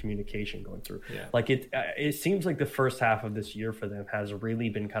wasn't communication going through. Yeah. Like it seems like the first half of this year for them has really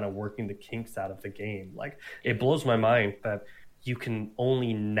been kind of working the kinks out of the game. Like, it blows my mind that you can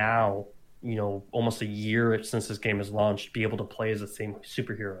only now almost a year since this game is launched, be able to play as the same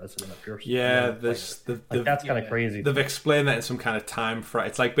superhero as another person. That's kind of crazy. They've explained that in some kind of time frame.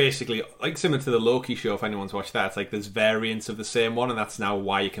 It's like basically like similar to the Loki show. If anyone's watched that, it's like there's variants of the same one, and that's now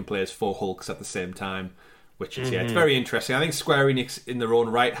why you can play as 4 Hulks at the same time. Which is it's very interesting. I think Square Enix, in their own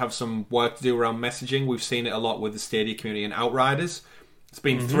right, have some work to do around messaging. We've seen it a lot with the Stadia community and Outriders. It's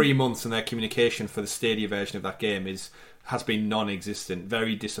been 3 months, and their communication for the Stadia version of that game has been non-existent.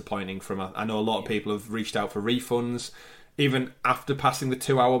 Very disappointing. I know a lot of people have reached out for refunds, even after passing the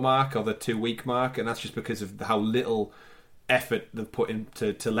 2-hour mark or the 2-week mark, and that's just because of how little effort they've put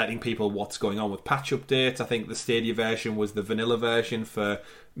into letting people what's going on with patch updates. I think the Stadia version was the vanilla version for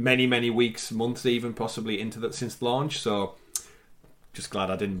many weeks, months, even possibly since launch. So just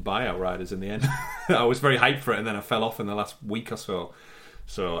glad I didn't buy Outriders in the end. I was very hyped for it, and then I fell off in the last week or so.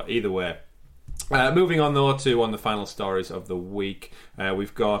 So either way. Moving on though to one of the final stories of the week,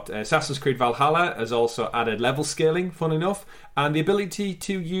 we've got Assassin's Creed Valhalla has also added level scaling, fun enough, and the ability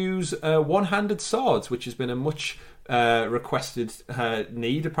to use one-handed swords, which has been a much requested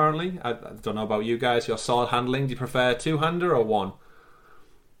need apparently. I don't know about you guys, your sword handling. Do you prefer two-hander or one?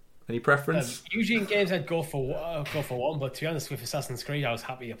 Any preference? Usually in games I'd go for one, but to be honest, with Assassin's Creed I was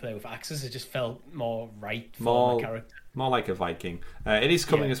happy to play with axes. It just felt more right for the character. More like a Viking. It is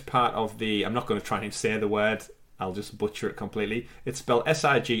coming as part of the... I'm not going to try and say the word. I'll just butcher it completely. It's spelled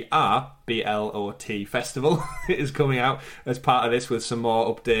SIGRBLOT Festival. It is coming out as part of this with some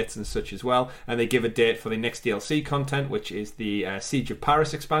more updates and such as well. And they give a date for the next DLC content, which is the Siege of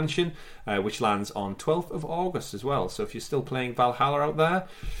Paris expansion, which lands on 12th of August as well. So if you're still playing Valhalla out there,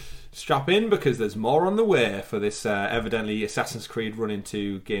 strap in, because there's more on the way for this evidently Assassin's Creed run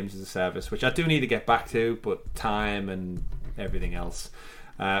into games as a service, which I do need to get back to, but time and everything else.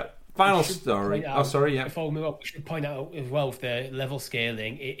 Final story. Before we move on, we should point out as well, with the level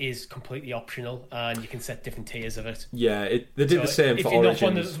scaling, it is completely optional, and you can set different tiers of it. Yeah, they did the same for Origins. If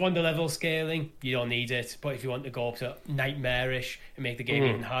you're not one the level scaling, you don't need it. But if you want to go up to nightmarish and make the game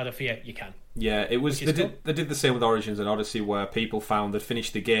even harder for you, you can. Yeah, it was. They did the same with Origins and Odyssey, where people found they'd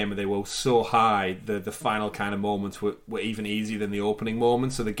finished the game and they were so high, the final kind of moments were even easier than the opening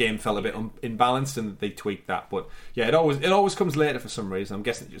moments, so the game felt a bit imbalanced, and they tweaked that. But yeah, it always comes later for some reason. I'm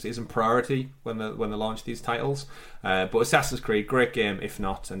guessing it just isn't priority when they launch these titles. But Assassin's Creed, great game if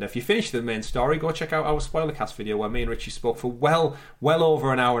not. And if you finish the main story, go check out our Spoilercast video where me and Richie spoke for well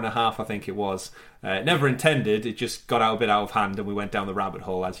over an hour and a half, I think it was. Never intended, it just got a bit out of hand and we went down the rabbit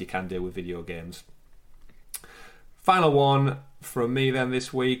hole, as you can do with video games. Final one from me then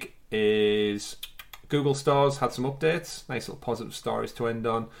this week is Google Stores had some updates, nice little positive stories to end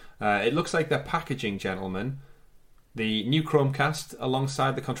on. It looks like they're packaging, gentlemen, the new Chromecast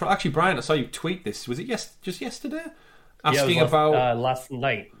alongside the controller. Actually, Brian, I saw you tweet this. Was it just yesterday? Asking about last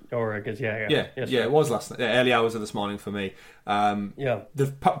night, or I guess it was last night. Early hours of this morning for me.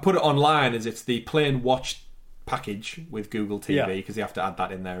 They've put it online as it's the plain watch package with Google TV, because you have to add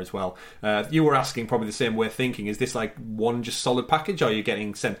that in there as well. You were asking probably the same way of thinking. Is this like one just solid package, or are you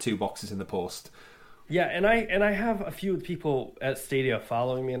getting sent 2 boxes in the post? Yeah, and I have a few people at Stadia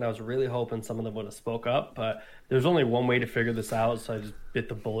following me, and I was really hoping some of them would have spoke up, but there's only one way to figure this out, so I just bit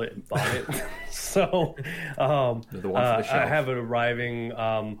the bullet and bought it. So I have it arriving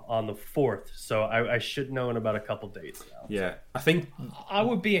on the 4th, so I should know in about a couple days now. Yeah, I think I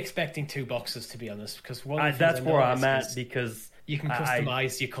would be expecting 2 boxes, to be honest, because that's where I'm at, because you can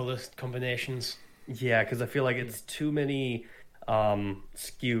customize your color combinations. Yeah, because I feel like it's too many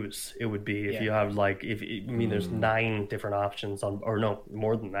SKUs. It would be if you have there's 9 different options on, or no,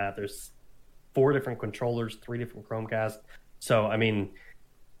 more than that. There's 4 different controllers, 3 different Chromecasts. So I mean,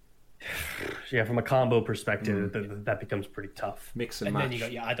 from a combo perspective, that becomes pretty tough. Mix and match. And then you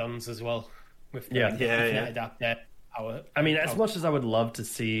got your add-ons as well with the adapter. As much as I would love to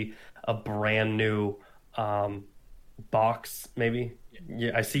see a brand new box, maybe.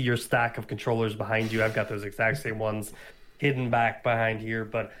 Yeah, I see your stack of controllers behind you. I've got those exact same ones hidden back behind here,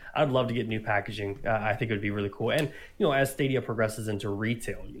 but I'd love to get new packaging. I think it would be really cool. And as Stadia progresses into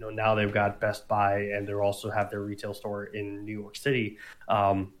retail, now they've got Best Buy, and they also have their retail store in New York City.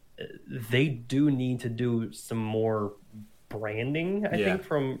 They do need to do some more branding, I think,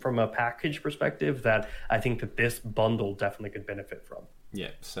 from a package perspective, that I think that this bundle definitely could benefit from.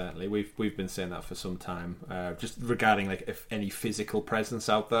 Yeah, certainly. We've been saying that for some time, just regarding if any physical presence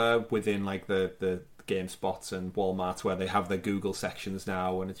out there within the GameSpots and Walmarts where they have their Google sections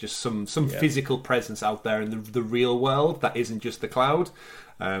now, and it's just some physical presence out there in the real world that isn't just the cloud.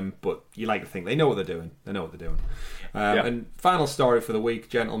 But you like to think they know what they're doing. And final story for the week,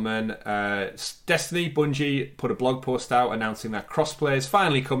 gentlemen. Destiny, Bungie put a blog post out announcing that crossplay is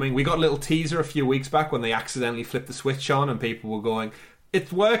finally coming. We got a little teaser a few weeks back when they accidentally flipped the switch on and people were going,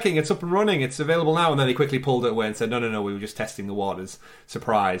 it's working, it's up and running, it's available now. And then they quickly pulled it away and said, no, we were just testing the waters.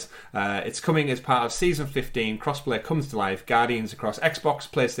 Surprise. It's coming as part of Season 15. Crossplay comes to life. Guardians across Xbox,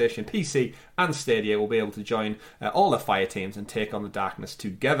 PlayStation, PC, and Stadia will be able to join all their fire teams and take on the darkness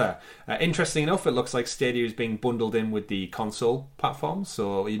together. Interesting enough, it looks like Stadia is being bundled in with the console platforms,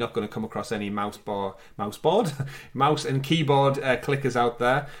 so you're not going to come across any mouse and keyboard clickers out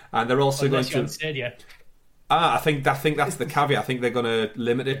there. And they're also going to... Stadia. I think that's the caveat. I think they're going to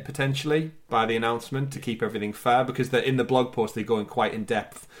limit it potentially by the announcement to keep everything fair, because they're in the blog post they go in quite in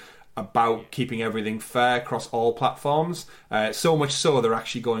depth about keeping everything fair across all platforms. So much so they're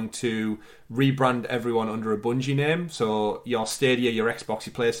actually going to rebrand everyone under a Bungie name. So your Stadia, your Xbox,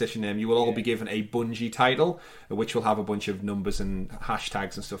 your PlayStation name, you will all be given a Bungie title, which will have a bunch of numbers and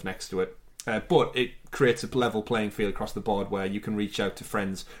hashtags and stuff next to it. But it creates a level playing field across the board where you can reach out to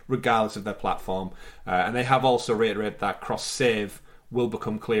friends regardless of their platform. And they have also reiterated that cross-save will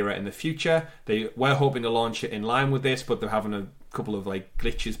become clearer in the future. They were hoping to launch it in line with this, but they're having a couple of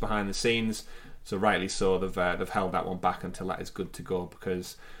glitches behind the scenes. So rightly so, they've held that one back until that is good to go,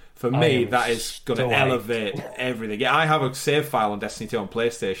 because for me that is going to elevate everything. Yeah, I have a save file on Destiny 2 on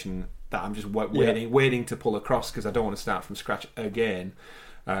PlayStation that I'm just waiting to pull across because I don't want to start from scratch again.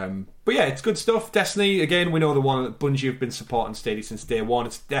 But yeah, it's good stuff. Destiny, again, we know the one that Bungie have been supporting Stadia since day one.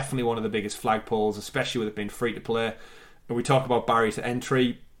 It's definitely one of the biggest flagpoles, especially with it being free to play. And we talk about barrier to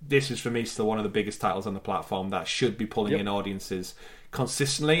entry. This is for me still one of the biggest titles on the platform that should be pulling in audiences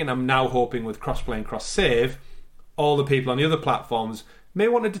consistently. And I'm now hoping with crossplay and cross save, all the people on the other platforms may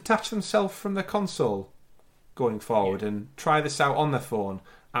want to detach themselves from their console going forward and try this out on their phone,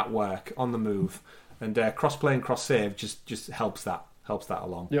 at work, on the move. And crossplay and cross save just helps that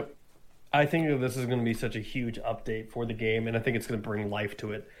along. Yep. I think that this is going to be such a huge update for the game, and I think it's going to bring life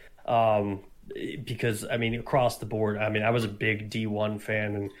to it. Because, I mean, across the board, I mean, I was a big D1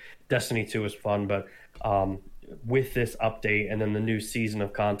 fan, and Destiny 2 was fun, but with this update and then the new season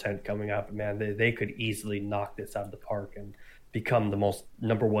of content coming up, man, they could easily knock this out of the park and become the most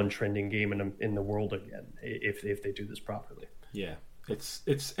number one trending game in the world again, if they do this properly. Yeah.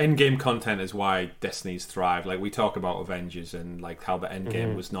 It's end game content is why Destiny's thrive. Like we talk about Avengers and like how the end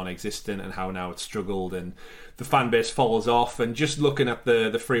game was non-existent and how now it's struggled and the fan base falls off. And just looking at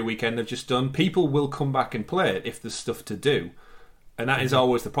the free weekend they've just done, people will come back and play it if there's stuff to do, and that is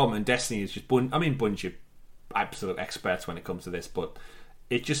always the problem. And Destiny is just Bungie absolute experts when it comes to this, but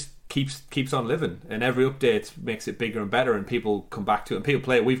it just keeps on living, and every update makes it bigger and better, and people come back to it and people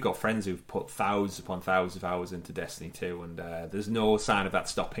play it. We've got friends who've put thousands upon thousands of hours into Destiny 2, and there's no sign of that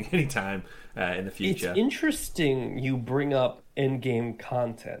stopping anytime in the future. It's interesting you bring up in-game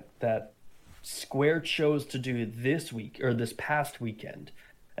content that Square chose to do this week or this past weekend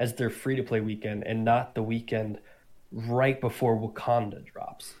as their free-to-play weekend and not the weekend right before Wakanda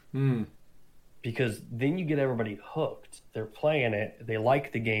drops. Because then you get everybody hooked. They're playing it, they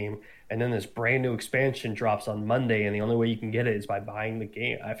like the game, and then this brand new expansion drops on Monday, and the only way you can get it is by buying the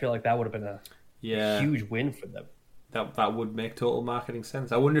game. I feel like that would have been a huge win for them. That would make total marketing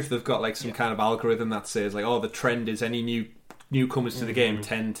sense. I wonder if they've got like some kind of algorithm that says like, oh, the trend is any newcomers to the game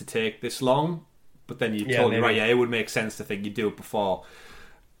tend to take this long. But then you're totally right. Yeah, it would make sense to think you do it before,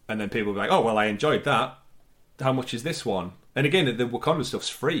 and then people will be like, oh, well, I enjoyed that. How much is this one? And again, the Wakanda stuff's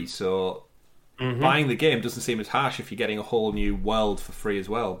free, so buying the game doesn't seem as harsh if you're getting a whole new world for free as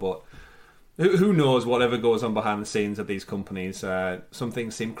well. But who knows whatever goes on behind the scenes of these companies. Some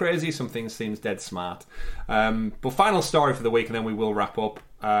things seem crazy, some things seem dead smart. But final story for the week, and then we will wrap up.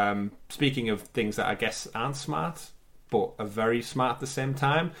 Speaking of things that I guess aren't smart, but are very smart at the same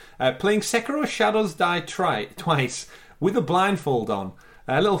time. Playing Sekiro Shadows Die Twice with a blindfold on.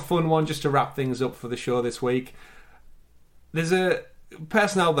 A little fun one just to wrap things up for the show this week. There's a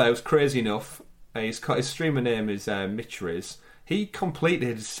person out there who's crazy enough. His streamer name is Mitch Riz. He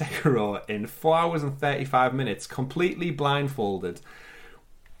completed Sekiro in 4 hours and 35 minutes, completely blindfolded.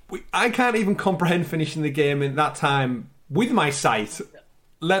 I can't even comprehend finishing the game in that time with my sight,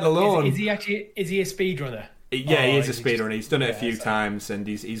 let alone... Is he a speedrunner? Yeah, he is a speedrunner. He's done it a few times, and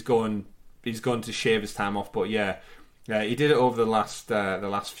he's gone to shave his time off. But yeah, he did it over the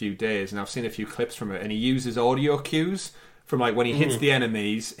last few days, and I've seen a few clips from it. And he uses audio cues from like when he hits the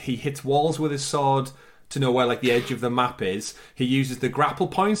enemies. He hits walls with his sword to know where like the edge of the map is. He uses the grapple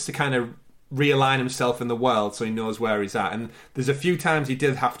points to kind of realign himself in the world so he knows where he's at. And there's a few times he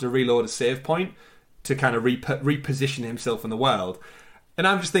did have to reload a save point to kind of reposition himself in the world. And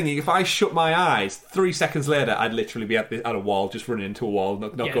I'm just thinking, if I shut my eyes, 3 seconds later, I'd literally be at a wall, just running into a wall,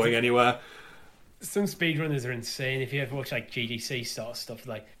 not going anywhere. Some speedrunners are insane. If you ever watch like GDC sort of stuff,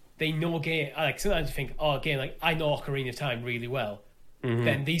 like they know game. Like sometimes you think, oh, again, like I know Ocarina of Time really well.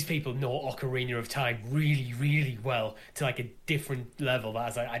 Then these people know Ocarina of Time really, really well to like a different level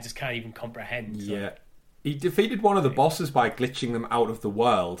that I just can't even comprehend. So. Yeah, he defeated one of the bosses by glitching them out of the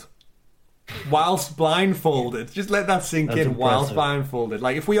world. Whilst blindfolded. Just let that sink in. Whilst blindfolded.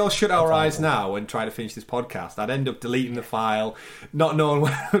 Like, if we all shut our eyes now and try to finish this podcast, I'd end up deleting the file, not knowing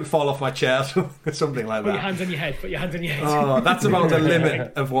when it would fall off my chair, something like that. Put your hands on your head. Put your hands on your head. Oh, that's about the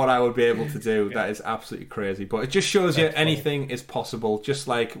limit of what I would be able to do. That is absolutely crazy. But it just shows you anything is possible, just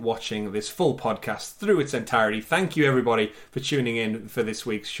like watching this full podcast through its entirety. Thank you, everybody, for tuning in for this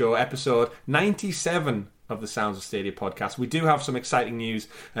week's show, episode 97 of the Sounds of Stadia podcast. We do have some exciting news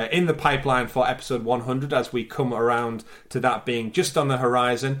in the pipeline for episode 100 as we come around to that being just on the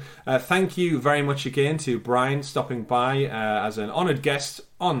horizon. Thank you very much again to Brian stopping by as an honoured guest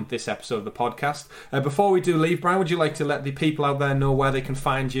on this episode of the podcast. Before we do leave, Brian, would you like to let the people out there know where they can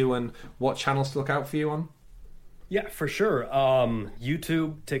find you and what channels to look out for you on? Yeah, for sure.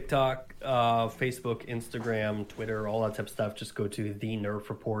 YouTube, TikTok, Facebook, Instagram, Twitter, all that type of stuff. Just go to The Nerf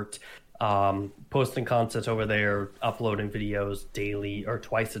Report. Posting content over there, uploading videos daily or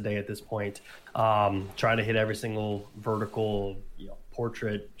twice a day at this point. Trying to hit every single vertical,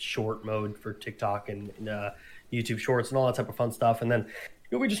 portrait, short mode for TikTok and YouTube Shorts and all that type of fun stuff. And then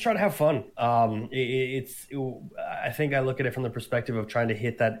we just try to have fun. I think I look at it from the perspective of trying to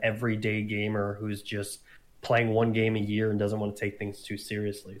hit that everyday gamer who's just playing one game a year and doesn't want to take things too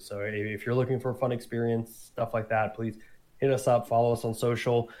seriously. So if you're looking for a fun experience, stuff like that, please hit us up, follow us on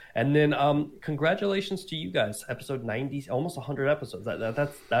social, and then congratulations to you guys. Episode 90, almost 100 episodes.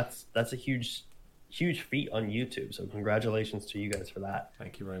 That's a huge feat on YouTube. So congratulations to you guys for that.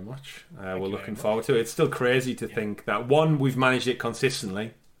 Thank you very much. We're looking forward to it. It's still crazy to think that we've managed it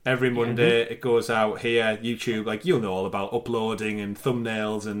consistently. Every Monday it goes out here, YouTube, like you'll know all about uploading and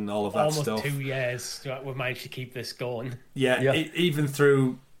thumbnails and all of that stuff. Almost 2 years we've managed to keep this going. Yeah. Even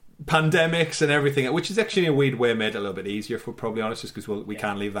through pandemics and everything, which is actually in a weird way made it a little bit easier, if we're probably honest, just because we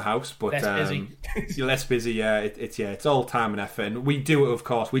can't leave the house. But less busy. You're less busy. Yeah, it's all time and effort, and we do it, of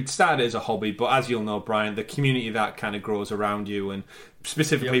course. We started as a hobby, but as you'll know, Brian, the community that kind of grows around you, and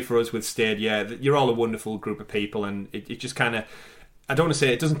specifically for us with Stadia, you're all a wonderful group of people, and it just kind of, I don't want to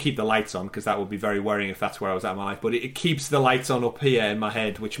say it doesn't keep the lights on, because that would be very worrying if that's where I was at in my life, but it keeps the lights on up here in my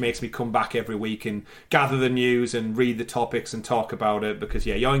head, which makes me come back every week and gather the news and read the topics and talk about it, because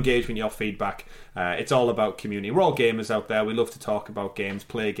your engagement, your feedback, it's all about community. We're all gamers out there. We love to talk about games,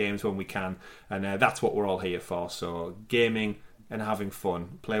 play games when we can, and that's what we're all here for. So gaming and having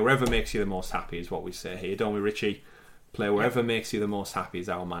fun. Play wherever makes you the most happy is what we say here, don't we, Richie? Play wherever makes you the most happy is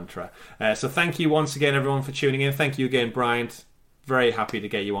our mantra. So thank you once again, everyone, for tuning in. Thank you again, Brian. Very happy to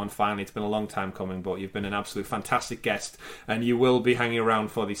get you on finally. It's been a long time coming, but you've been an absolute fantastic guest, and you will be hanging around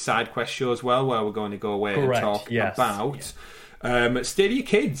for the side quest show as well, where we're going to go away and talk about Stadia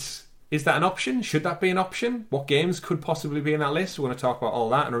Kids. Is that an option? Should that be an option? What games could possibly be in that list? We're going to talk about all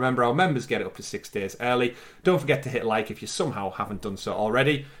that, and remember, our members get it up to 6 days early. Don't forget to hit like if you somehow haven't done so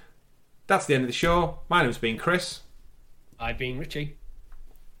already. That's the end of the show. My name's been Chris. I've been Richie.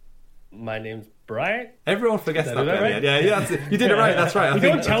 My name's Brian. Everyone forgets that bit. Right? Yeah, you did it right. That's right. We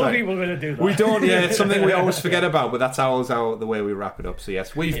don't tell people we're going to do that. We don't. Yeah, it's something we always forget about, but that's always the way we wrap it up. So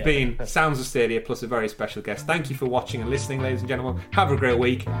yes, we've been Sounds of Stadia plus a very special guest. Thank you for watching and listening, ladies and gentlemen. Have a great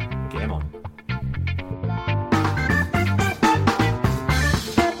week. Game on.